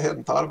pilot? And I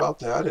hadn't thought about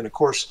that. And of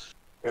course,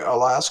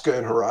 Alaska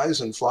and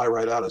Horizon fly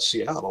right out of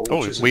Seattle,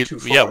 which isn't too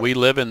far. Yeah, we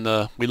live in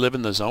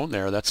the zone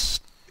there. That's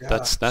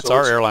so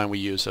our airline we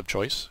use of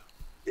choice.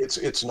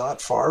 It's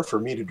not far for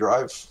me to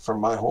drive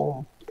from my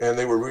home. And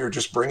we were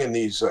just bringing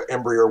these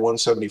Embraer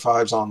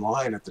 175s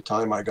online at the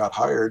time I got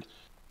hired.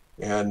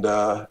 And,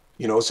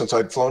 since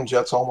I'd flown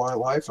jets all my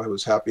life, I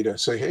was happy to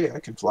say, hey, I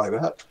can fly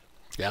that.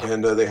 Yeah.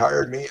 And they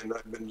hired me, and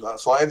I've been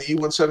flying the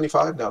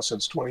E-175 now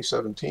since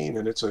 2017,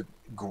 and it's a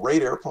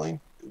great airplane.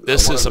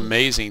 This is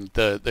amazing,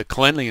 the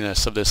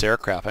cleanliness of this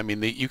aircraft. I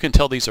mean, you can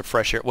tell these are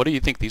fresh air. What do you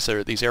think? These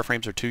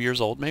airframes are 2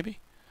 years old, maybe?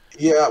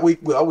 Yeah,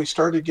 we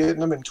started getting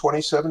them in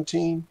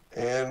 2017,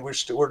 and we're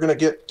going to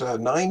get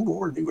 9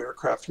 more new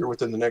aircraft here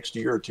within the next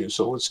year or two.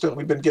 So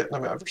we've been getting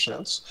them ever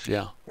since.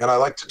 Yeah. And I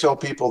like to tell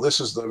people this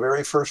is the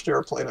very first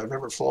airplane I've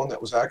ever flown that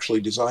was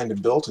actually designed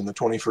and built in the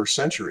 21st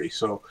century.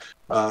 So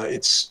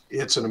it's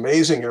an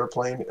amazing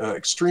airplane,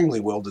 extremely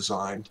well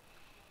designed.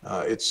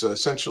 It's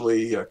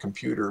essentially a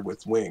computer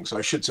with wings.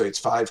 I should say it's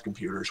 5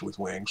 computers with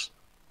wings.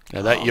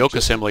 Yeah, that yoke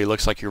assembly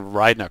looks like you're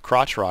riding a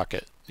crotch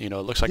rocket. It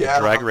looks like a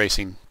drag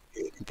racing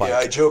bike. Yeah,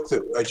 I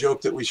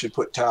joke that we should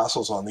put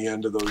tassels on the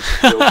end of those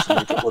yokes to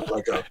make it look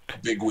like a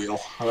big wheel.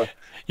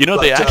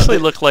 They actually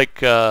look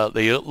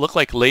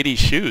like ladies'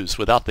 shoes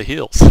without the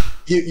heels.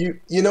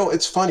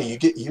 It's funny. You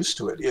get used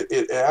to it.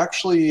 It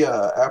actually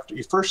after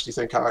you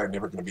think, I'm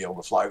never going to be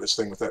able to fly this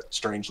thing with that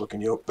strange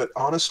looking yoke. But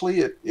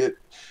honestly, it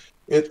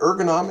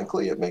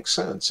ergonomically it makes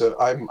sense.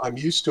 I'm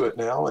used to it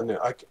now, and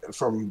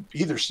from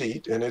either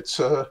seat, and it's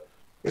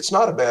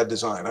not a bad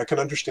design. I can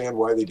understand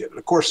why they did it.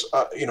 Of course,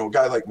 a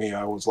guy like me,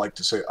 I always like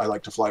to say I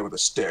like to fly with a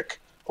stick.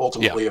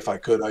 Ultimately, if I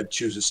could, I'd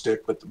choose a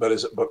stick.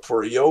 But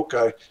for a yoke,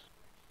 I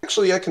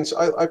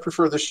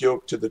prefer this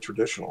yoke to the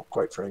traditional,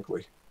 quite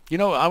frankly.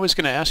 I was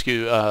going to ask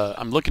you,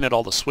 I'm looking at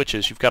all the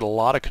switches. You've got a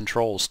lot of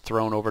controls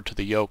thrown over to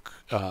the yoke,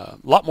 a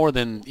lot more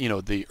than,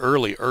 the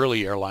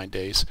early airline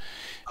days.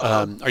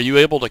 Are you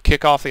able to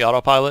kick off the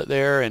autopilot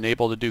there and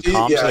able to do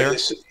comms there?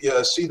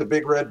 Yeah, see the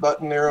big red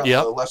button there on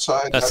the left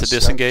side? That's the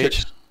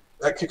disengage?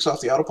 That kicks off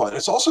the autopilot.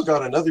 It's also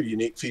got another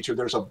unique feature.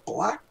 There's a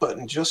black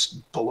button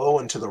just below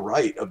and to the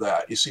right of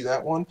that. You see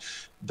that one?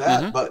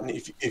 That button,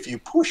 if you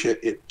push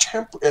it,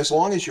 as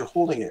long as you're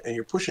holding it and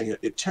you're pushing it,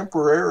 it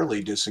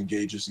temporarily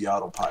disengages the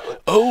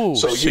autopilot. Oh,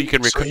 so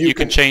you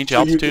can change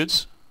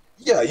altitudes?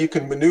 You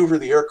can maneuver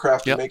the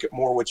aircraft to make it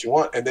more what you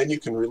want, and then you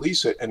can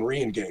release it and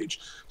re-engage.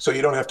 So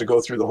you don't have to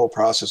go through the whole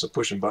process of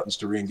pushing buttons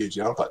to re-engage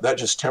the autopilot. That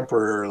just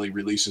temporarily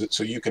releases it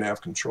so you can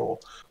have control,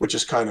 which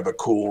is kind of a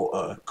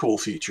cool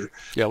feature.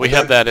 Yeah, we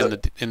have that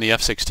in the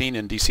F-16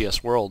 in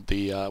DCS World.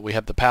 We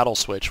have the paddle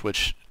switch,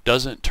 which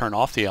doesn't turn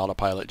off the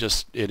autopilot,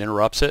 just it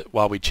interrupts it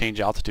while we change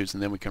altitudes,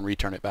 and then we can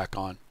return it back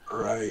on.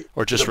 Right.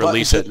 Or just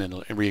release it and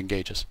it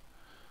re-engages.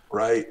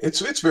 Right.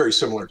 It's very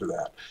similar to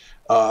that.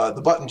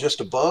 The button just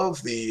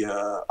above the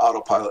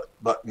autopilot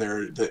button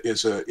there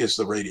is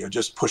the radio,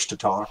 just push to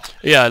talk.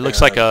 Yeah, it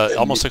looks like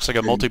almost looks like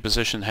a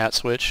multi-position hat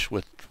switch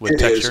with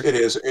texture. It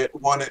is.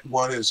 One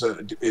is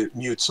it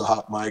mutes the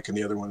hot mic, and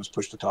the other one is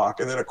push to talk.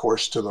 And then of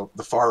course to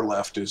the far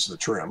left is the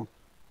trim.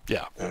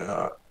 Yeah.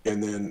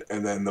 And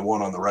then the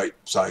one on the right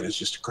side is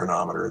just a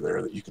chronometer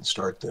there that you can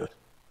start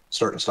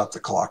and stop the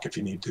clock if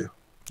you need to.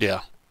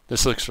 Yeah,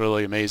 this looks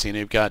really amazing.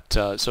 You've got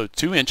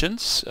 2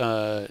 engines.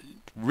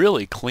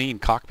 Really clean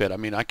cockpit. I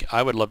mean,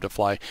 I would love to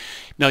fly.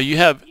 Now you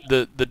have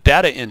the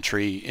data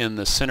entry in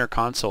the center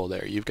console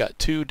there. You've got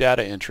 2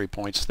 data entry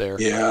points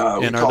there. Yeah,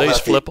 and are these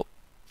flippable?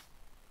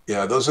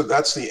 Yeah,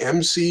 that's the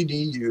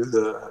MCDU,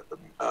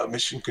 the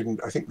Mission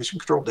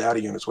Control Data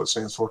Unit is what it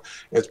stands for.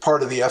 It's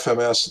part of the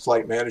FMS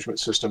flight management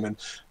system, and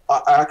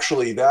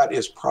actually that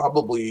is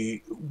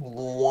probably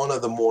one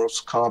of the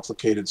most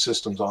complicated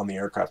systems on the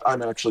aircraft.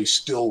 I'm actually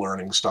still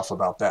learning stuff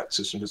about that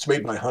system. It's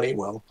made by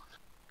Honeywell.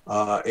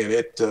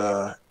 And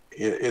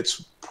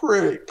it's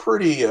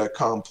pretty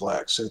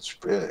complex.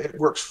 It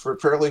works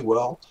fairly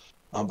well,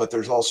 but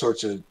there's all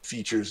sorts of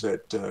features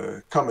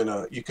that come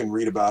in you can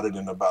read about it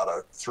in about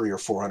a 300 or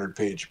 400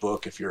 page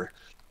book if you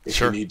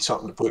need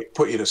something to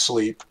put you to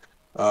sleep.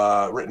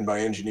 Written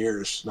by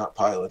engineers, not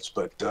pilots,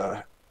 but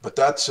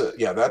that's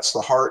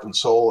the heart and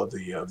soul of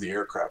the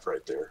aircraft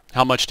right there.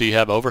 How much do you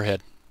have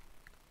overhead?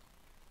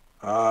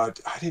 I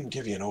didn't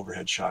give you an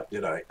overhead shot,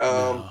 did I?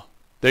 No.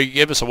 They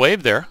gave us a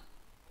wave there.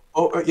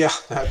 Oh, yeah,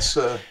 that's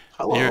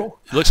Hello.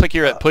 It looks like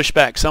you're at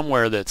pushback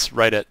somewhere that's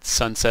right at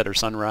sunset or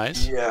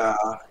sunrise. Yeah,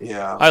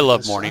 yeah. I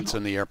love mornings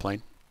in the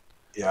airplane.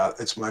 Yeah,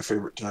 it's my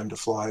favorite time to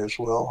fly as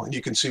well. And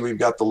you can see we've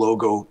got the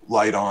logo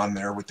light on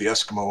there with the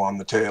Eskimo on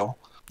the tail.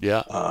 Yeah.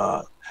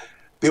 Uh,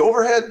 the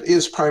overhead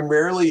is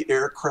primarily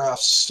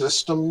aircraft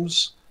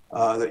systems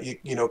that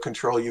you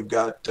control. You've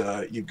got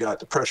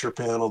the pressure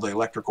panel, the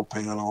electrical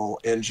panel,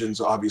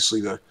 engines,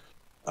 obviously the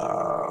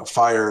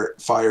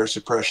fire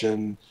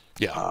suppression.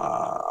 Yeah.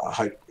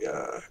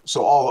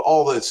 So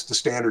all the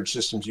standard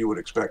systems you would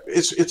expect.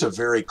 It's a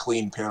very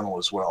clean panel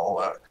as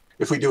well.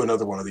 If we do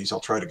another one of these, I'll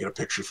try to get a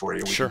picture for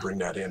you. We Sure. can bring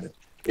that in.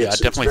 Yeah, I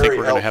definitely think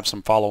we're going to have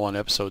some follow-on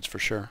episodes for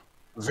sure.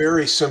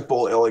 Very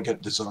simple,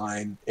 elegant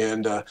design,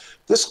 and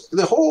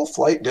the whole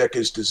flight deck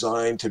is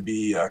designed to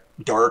be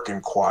dark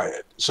and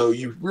quiet. So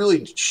you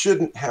really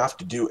shouldn't have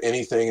to do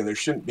anything, and there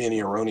shouldn't be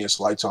any erroneous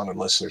lights on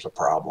unless there's a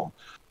problem.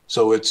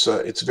 So it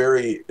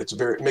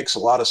makes a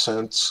lot of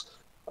sense.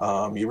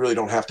 You really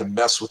don't have to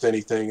mess with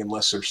anything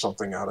unless there's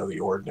something out of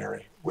the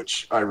ordinary,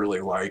 which I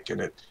really like,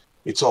 and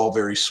it's all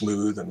very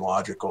smooth and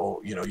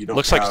logical. You don't.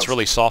 Looks like it's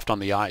really soft on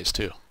the eyes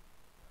too.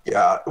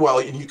 Yeah,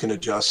 well, you can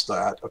adjust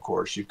that. Of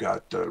course, you've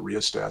got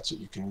rheostats that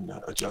you can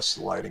adjust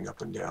the lighting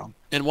up and down.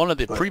 In one of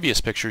the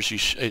previous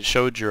pictures, it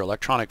showed your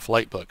electronic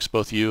flight books.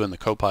 Both you and the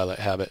co-pilot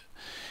have it,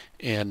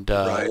 and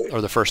right. or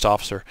the first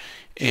officer.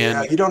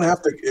 And yeah, you don't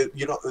have to.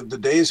 The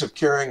days of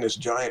carrying this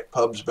giant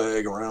pubs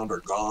bag around are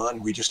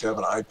gone. We just have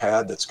an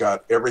iPad that's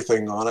got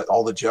everything on it,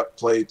 all the jet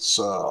plates,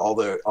 all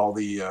the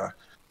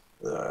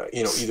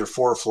either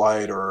for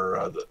flight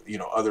or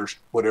others,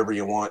 whatever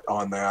you want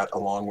on that,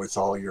 along with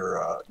all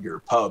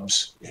your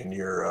pubs and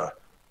you've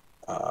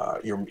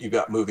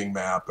got moving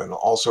map and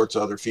all sorts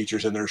of other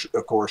features. And there's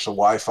of course a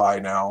Wi-Fi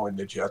now in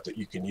the jet that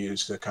you can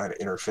use to kind of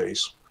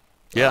interface.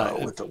 Yeah,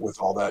 with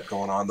all that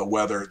going on, the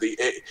weather,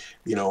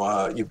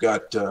 you've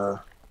got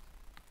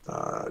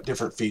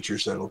different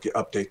features that'll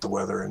update the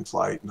weather in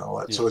flight and all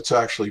that. Yeah. So it's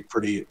actually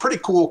pretty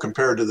cool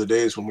compared to the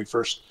days when we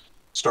first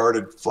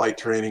started flight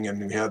training and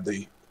we had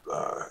the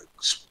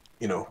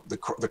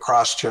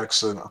cross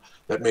checks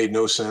that made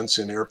no sense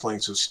in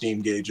airplanes with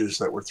steam gauges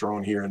that were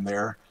thrown here and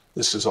there.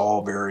 This is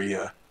all very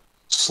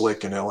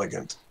slick and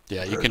elegant.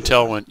 Yeah, you can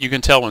tell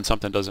when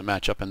something doesn't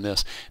match up in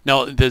this.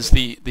 Now, does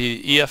the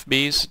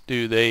EFBs,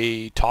 do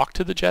they talk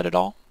to the jet at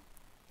all?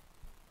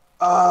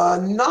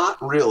 Not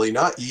really,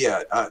 not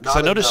yet. So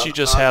I noticed you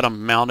just had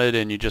them mounted,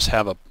 and you just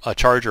have a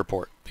charger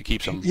port that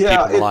keeps them.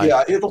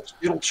 Yeah, it'll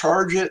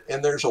charge it,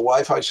 and there's a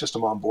Wi-Fi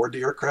system on board the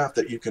aircraft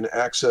that you can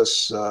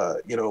access,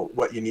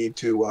 what you need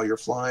to while you're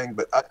flying.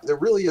 But there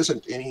really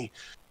isn't any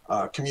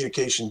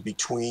communication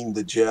between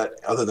the jet,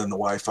 other than the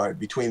Wi-Fi,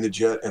 between the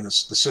jet and the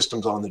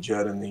systems on the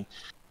jet and the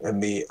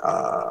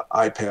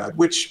iPad,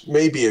 which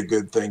may be a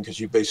good thing because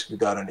you basically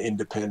got an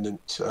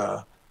independent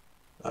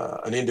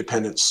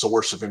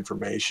source of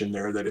information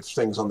there. That if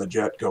things on the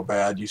jet go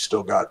bad, you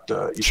still got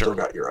still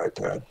got your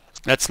iPad.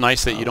 That's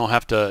nice that you don't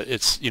have to.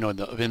 It's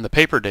in the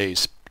paper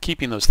days,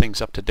 keeping those things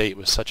up to date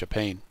was such a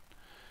pain.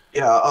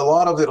 Yeah, a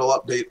lot of it'll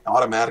update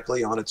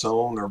automatically on its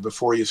own, or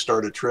before you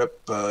start a trip,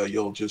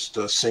 you'll just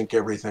sync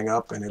everything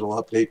up, and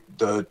it'll update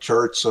the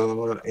charts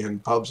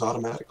and pubs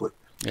automatically.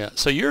 Yeah,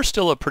 so you're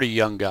still a pretty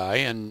young guy,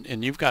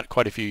 and you've got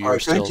quite a few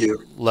years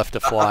left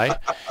to fly.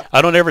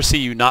 I don't ever see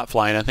you not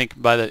flying. I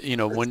think by the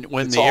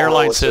when the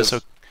airline relative.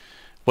 says,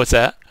 what's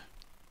that?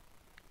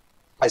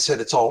 I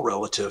said it's all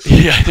relative.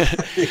 Yeah.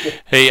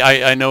 Hey,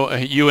 I know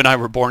you and I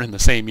were born in the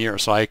same year,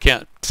 so I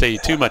can't say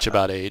too much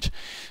about age.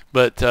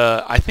 But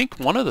I think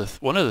one of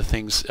the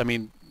things, I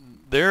mean,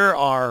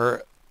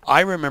 I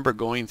remember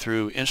going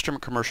through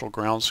instrument commercial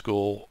ground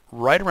school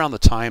right around the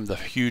time the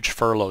huge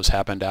furloughs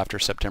happened after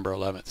September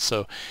 11th.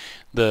 So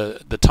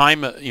the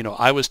time,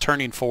 I was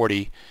turning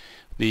 40,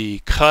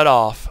 the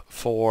cutoff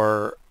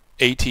for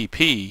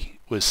ATP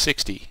was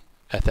 60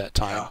 at that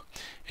time. Yeah.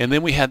 And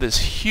then we had this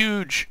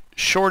huge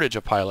shortage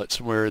of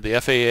pilots where the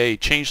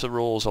FAA changed the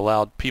rules,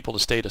 allowed people to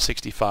stay to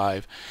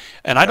 65,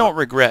 and I don't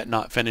regret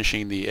not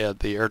finishing the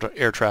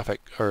air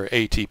traffic or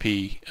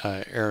ATP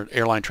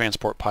airline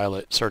transport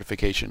pilot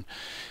certification.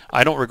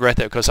 I don't regret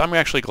that because I'm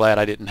actually glad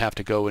I didn't have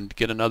to go and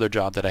get another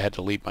job that I had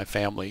to leave my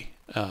family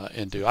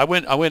and do. I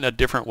went a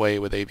different way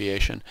with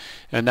aviation,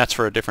 and that's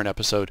for a different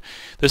episode.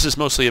 This is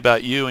mostly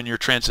about you and your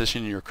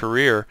transition in your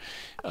career.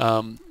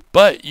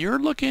 But you're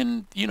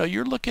looking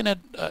at,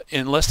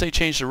 unless they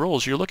change the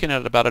rules, you're looking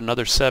at about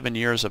another 7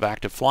 years of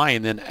active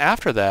flying. Then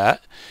after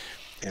that,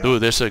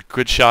 there's a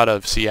good shot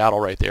of Seattle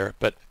right there.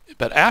 But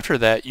after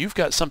that, you've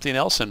got something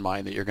else in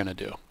mind that you're going to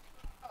do.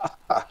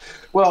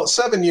 Well,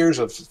 7 years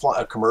of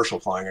commercial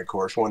flying, of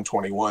course, Part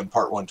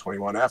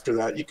 121. After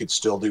that, you could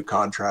still do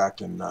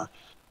contract and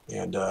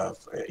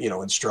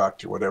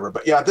instruct or whatever.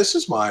 But yeah, this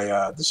is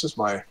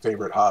my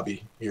favorite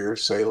hobby here,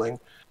 sailing.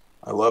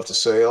 I love to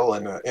sail,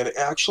 and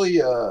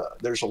actually,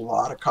 there's a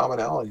lot of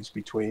commonalities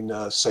between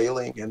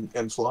sailing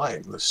and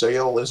flying. The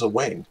sail is a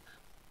wing,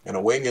 and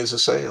a wing is a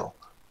sail.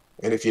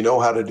 And if you know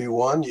how to do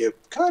one, you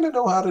kind of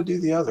know how to do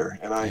the other.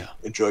 And I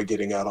enjoy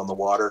getting out on the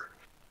water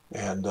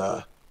and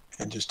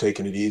and just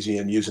taking it easy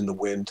and using the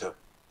wind to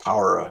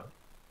power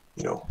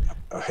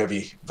a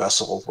heavy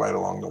vessel right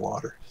along the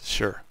water.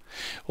 Sure.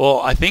 Well,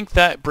 I think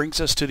that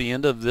brings us to the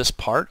end of this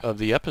part of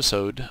the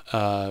episode.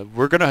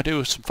 We're going to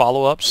do some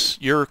follow-ups.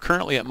 You're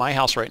currently at my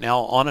house right now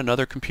on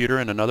another computer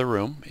in another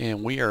room,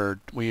 and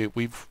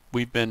we've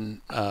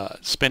been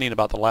spending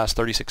about the last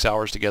 36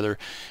 hours together,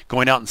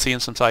 going out and seeing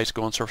some sites,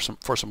 going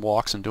for some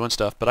walks and doing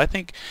stuff. But I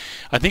think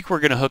we're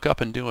going to hook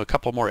up and do a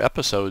couple more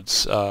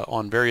episodes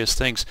on various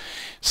things,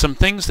 some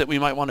things that we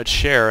might want to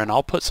share, and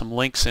I'll put some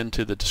links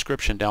into the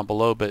description down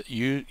below. But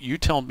you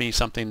tell me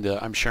something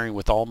that I'm sharing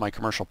with all my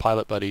commercial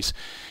pilot buddies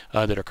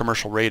that are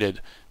commercial rated,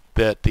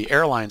 that the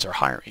airlines are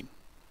hiring.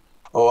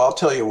 Oh, I'll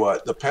tell you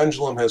what, the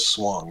pendulum has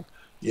swung.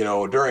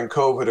 During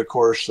COVID, of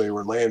course, they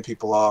were laying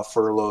people off,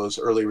 furloughs,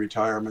 early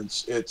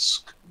retirements.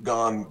 It's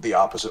gone the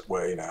opposite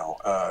way now,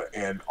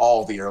 and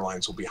all the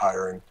airlines will be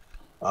hiring.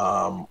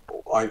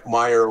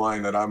 My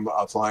airline that I'm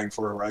flying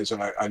for,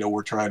 Horizon, I know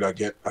we're trying to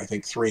get, I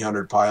think,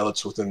 300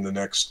 pilots within the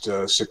next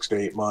 6 to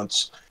 8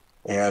 months.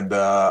 And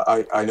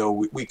I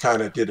know we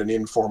kind of did an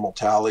informal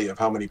tally of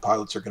how many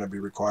pilots are going to be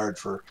required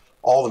for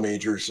all the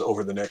majors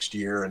over the next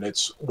year, and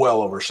it's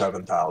well over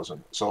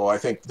 7,000. So I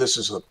think this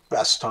is the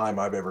best time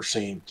I've ever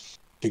seen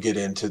to get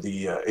into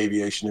the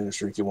aviation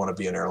industry if you want to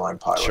be an airline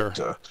pilot.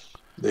 Sure.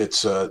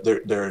 It's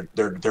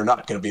they're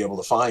not going to be able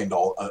to find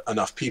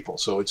enough people,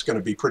 so it's going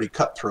to be pretty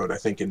cutthroat, I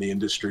think, in the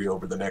industry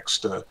over the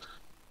next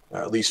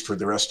at least for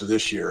the rest of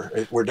this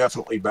year. We're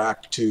definitely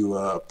back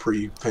to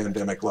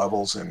pre-pandemic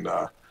levels, and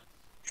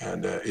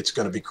it's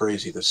going to be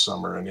crazy this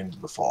summer and into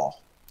the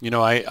fall.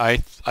 I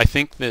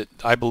think that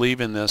I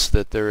believe in this,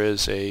 that there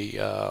is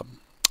a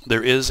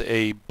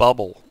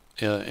bubble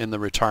in the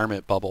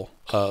retirement bubble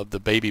of the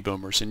baby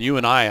boomers. And you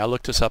and I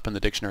looked this up in the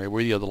dictionary.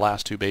 We're the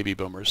last two baby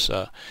boomers.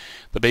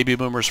 The baby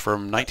boomers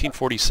from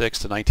 1946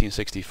 to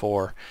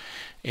 1964,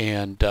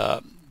 and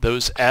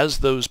those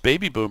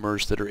baby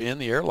boomers that are in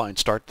the airline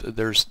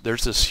there's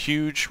this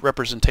huge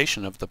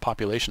representation of the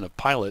population of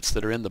pilots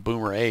that are in the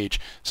boomer age.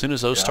 As soon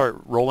as those start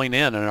rolling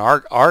in and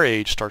our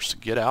age starts to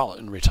get out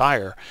and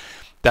retire,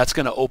 that's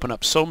going to open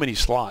up so many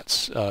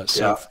slots.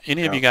 If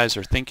any of you guys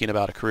are thinking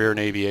about a career in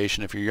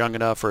aviation, if you're young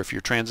enough, or if you're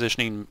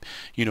transitioning,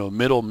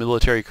 middle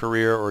military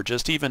career, or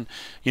just even,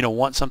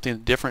 want something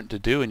different to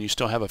do and you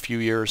still have a few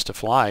years to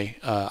fly,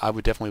 I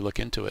would definitely look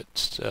into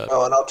it.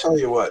 Well, and I'll tell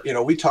you what,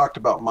 we talked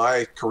about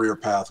my career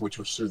path, which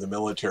was through the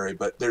military,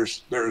 but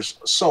there's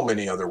so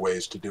many other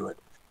ways to do it.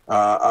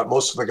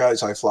 Most of the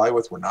guys I fly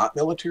with were not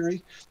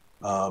military.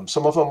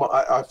 Some of them,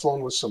 I've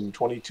flown with some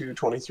 22,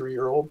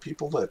 23-year-old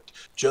people that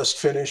just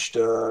finished,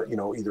 either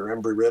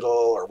Embraer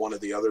or one of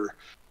the other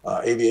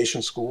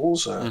aviation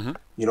schools.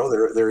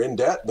 They're in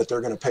debt, but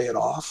they're going to pay it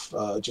off,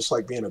 just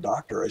like being a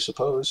doctor, I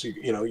suppose.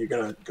 You're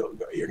going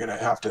to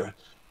have to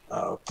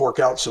fork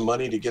out some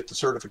money to get the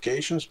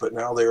certifications, but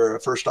now they're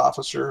a first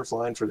officer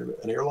flying for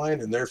an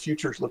airline, and their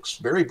future looks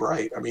very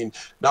bright. I mean,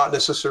 not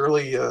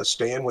necessarily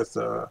staying with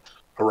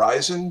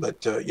Horizon,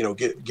 but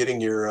getting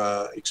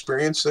your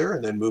experience there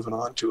and then moving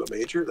on to a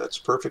major, that's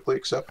perfectly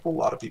acceptable. A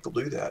lot of people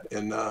do that.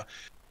 And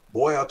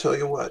boy, I'll tell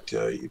you what,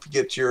 if you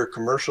get your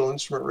commercial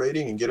instrument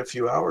rating and get a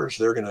few hours,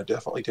 they're going to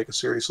definitely take a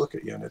serious look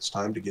at you, and it's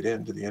time to get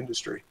into the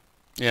industry.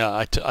 Yeah,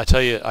 I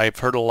tell you, I've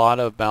heard a lot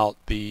about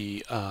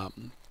the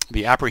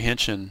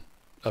apprehension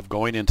of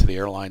going into the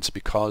airlines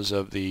because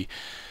of the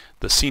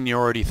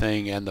seniority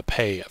thing and the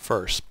pay at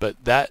first, but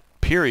that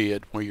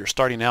period where you're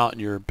starting out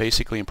and you're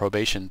basically in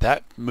probation,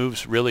 that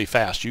moves really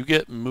fast.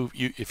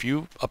 If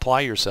you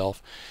apply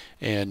yourself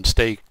and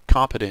stay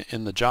competent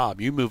in the job,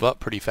 you move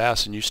up pretty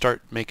fast and you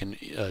start making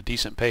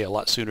decent pay a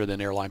lot sooner than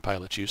airline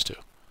pilots used to.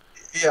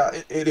 Yeah,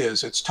 it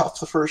is. It's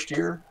tough the first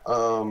year,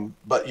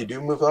 but you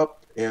do move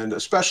up, and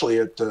especially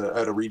at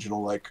a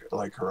regional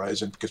like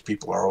Horizon, because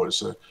people are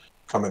always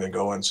coming and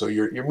going. So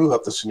you move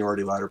up the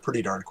seniority ladder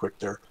pretty darn quick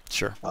there.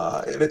 Sure.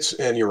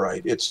 And you're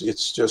right.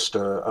 It's just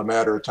a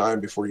matter of time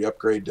before you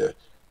upgrade to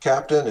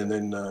captain, and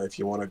then if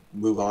you want to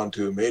move on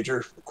to a major,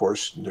 of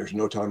course, there's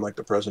no time like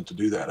the present to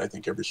do that. I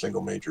think every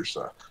single major's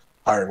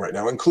hiring right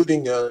now,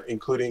 including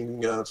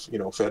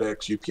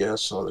FedEx,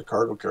 UPS, all the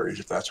cargo carriers,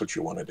 if that's what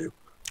you want to do.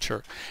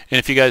 Sure. And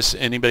if you guys,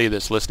 anybody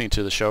that's listening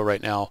to the show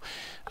right now,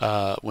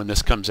 when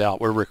this comes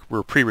out,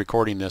 we're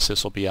pre-recording this.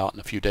 This will be out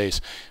in a few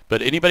days.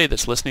 But anybody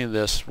that's listening to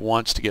this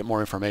wants to get more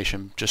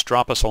information, just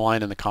drop us a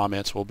line in the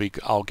comments.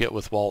 I'll get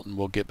with Walt and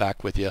we'll get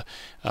back with you.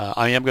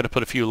 I am going to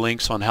put a few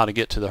links on how to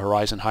get to the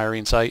Horizon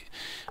hiring site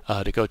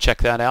to go check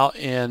that out.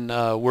 And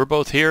we're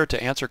both here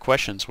to answer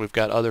questions. We've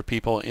got other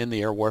people in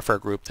the air warfare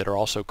group that are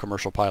also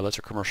commercial pilots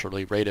or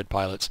commercially rated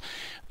pilots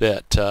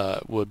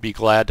that would be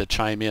glad to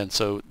chime in.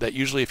 So that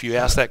usually if you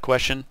ask that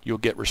question, you'll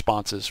get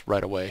responses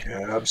right away.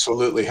 Yeah,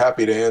 absolutely.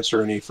 Happy to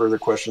answer any further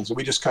questions.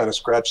 We just kind of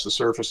scratched the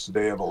surface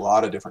today of a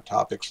lot of different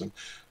topics, and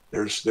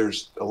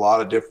there's a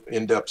lot of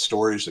in-depth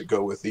stories that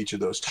go with each of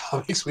those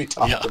topics we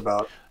talked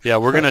about. Yeah,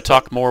 we're going to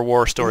talk more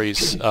war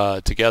stories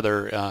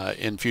together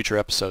in future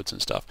episodes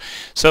and stuff.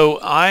 So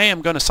I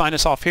am going to sign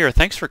us off here.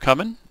 Thanks for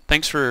coming.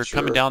 Thanks for Sure.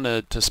 coming down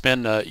to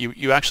spend.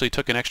 You actually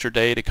took an extra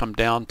day to come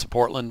down to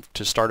Portland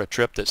to start a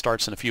trip that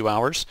starts in a few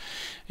hours,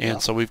 and Yeah.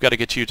 so we've got to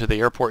get you to the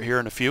airport here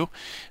in a few.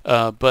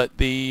 But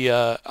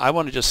I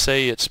want to just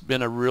say it's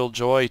been a real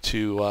joy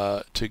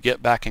to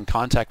get back in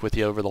contact with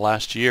you over the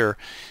last year.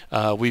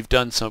 We're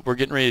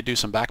getting ready to do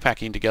some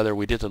backpacking together.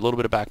 We did a little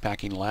bit of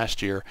backpacking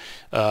last year.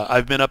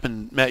 I've been up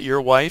and met your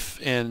wife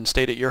and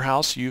stayed at your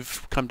house.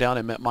 You've come down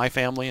and met my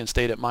family and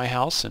stayed at my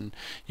house, and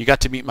you got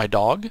to meet my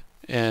dog,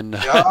 and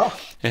Yeah.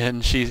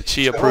 and she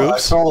So I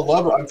approves. fell in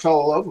love. I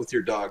fell in love with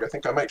your dog. I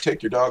think I might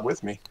take your dog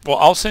with me. Well,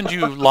 I'll send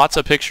you lots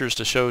of pictures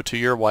to show to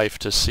your wife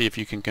to see if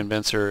you can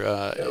convince her.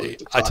 To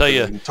I tell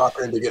you, talk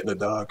her into getting a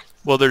dog.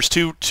 well, there's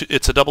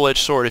it's a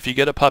double-edged sword. If you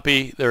get a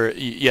puppy,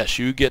 yes,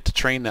 you get to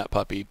train that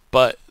puppy,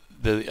 but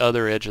the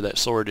other edge of that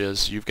sword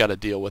is you've got to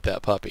deal with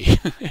that puppy.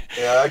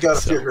 Yeah, I got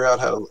to So, figure out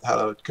how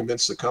to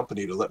convince the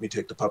company to let me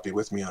take the puppy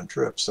with me on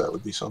trips. That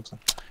would be something.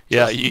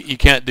 yeah, you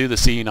can't do the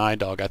seeing eye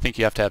dog. I think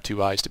you have to have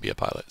two eyes to be a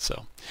pilot.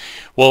 So,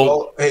 well,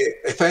 Well, hey,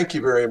 thank you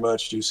very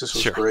much, Juice. This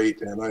was sure.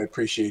 great, and I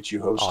appreciate you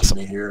hosting Awesome.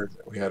 me here.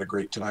 We had a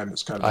great time.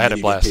 It's kind of I a had a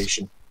mini blast.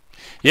 vacation.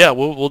 Yeah,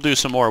 we'll do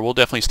some more. We'll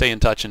definitely stay in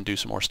touch and do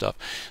some more stuff.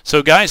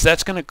 So, guys,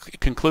 that's going to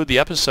conclude the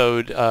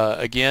episode.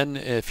 Again,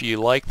 if you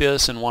like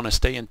this and want to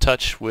stay in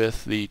touch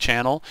with the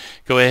channel,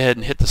 go ahead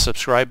and hit the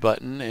subscribe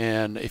button.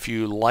 And if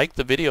you like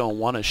the video and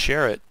want to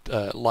share it,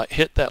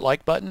 hit that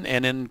like button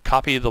and then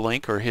copy the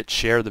link or hit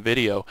share the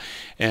video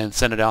and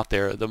send it out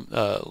there.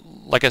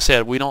 Like I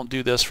said, we don't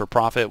do this for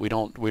profit.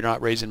 We're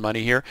not raising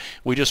money here.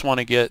 We just want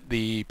to get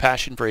the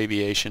passion for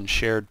aviation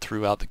shared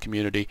throughout the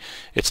community.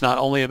 It's not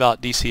only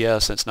about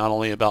DCS. It's not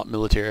only about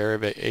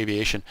military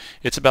aviation.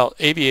 It's about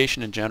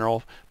aviation in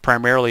general,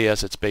 primarily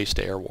as it's based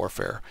to air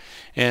warfare.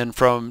 And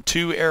from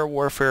two air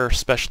warfare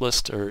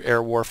specialists or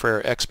air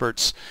warfare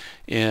experts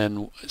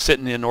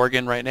sitting in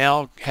Oregon right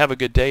now, have a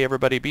good day,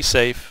 everybody. Be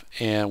safe,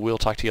 and we'll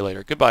talk to you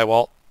later. Goodbye,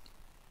 Walt.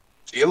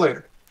 See you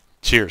later.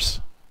 Cheers.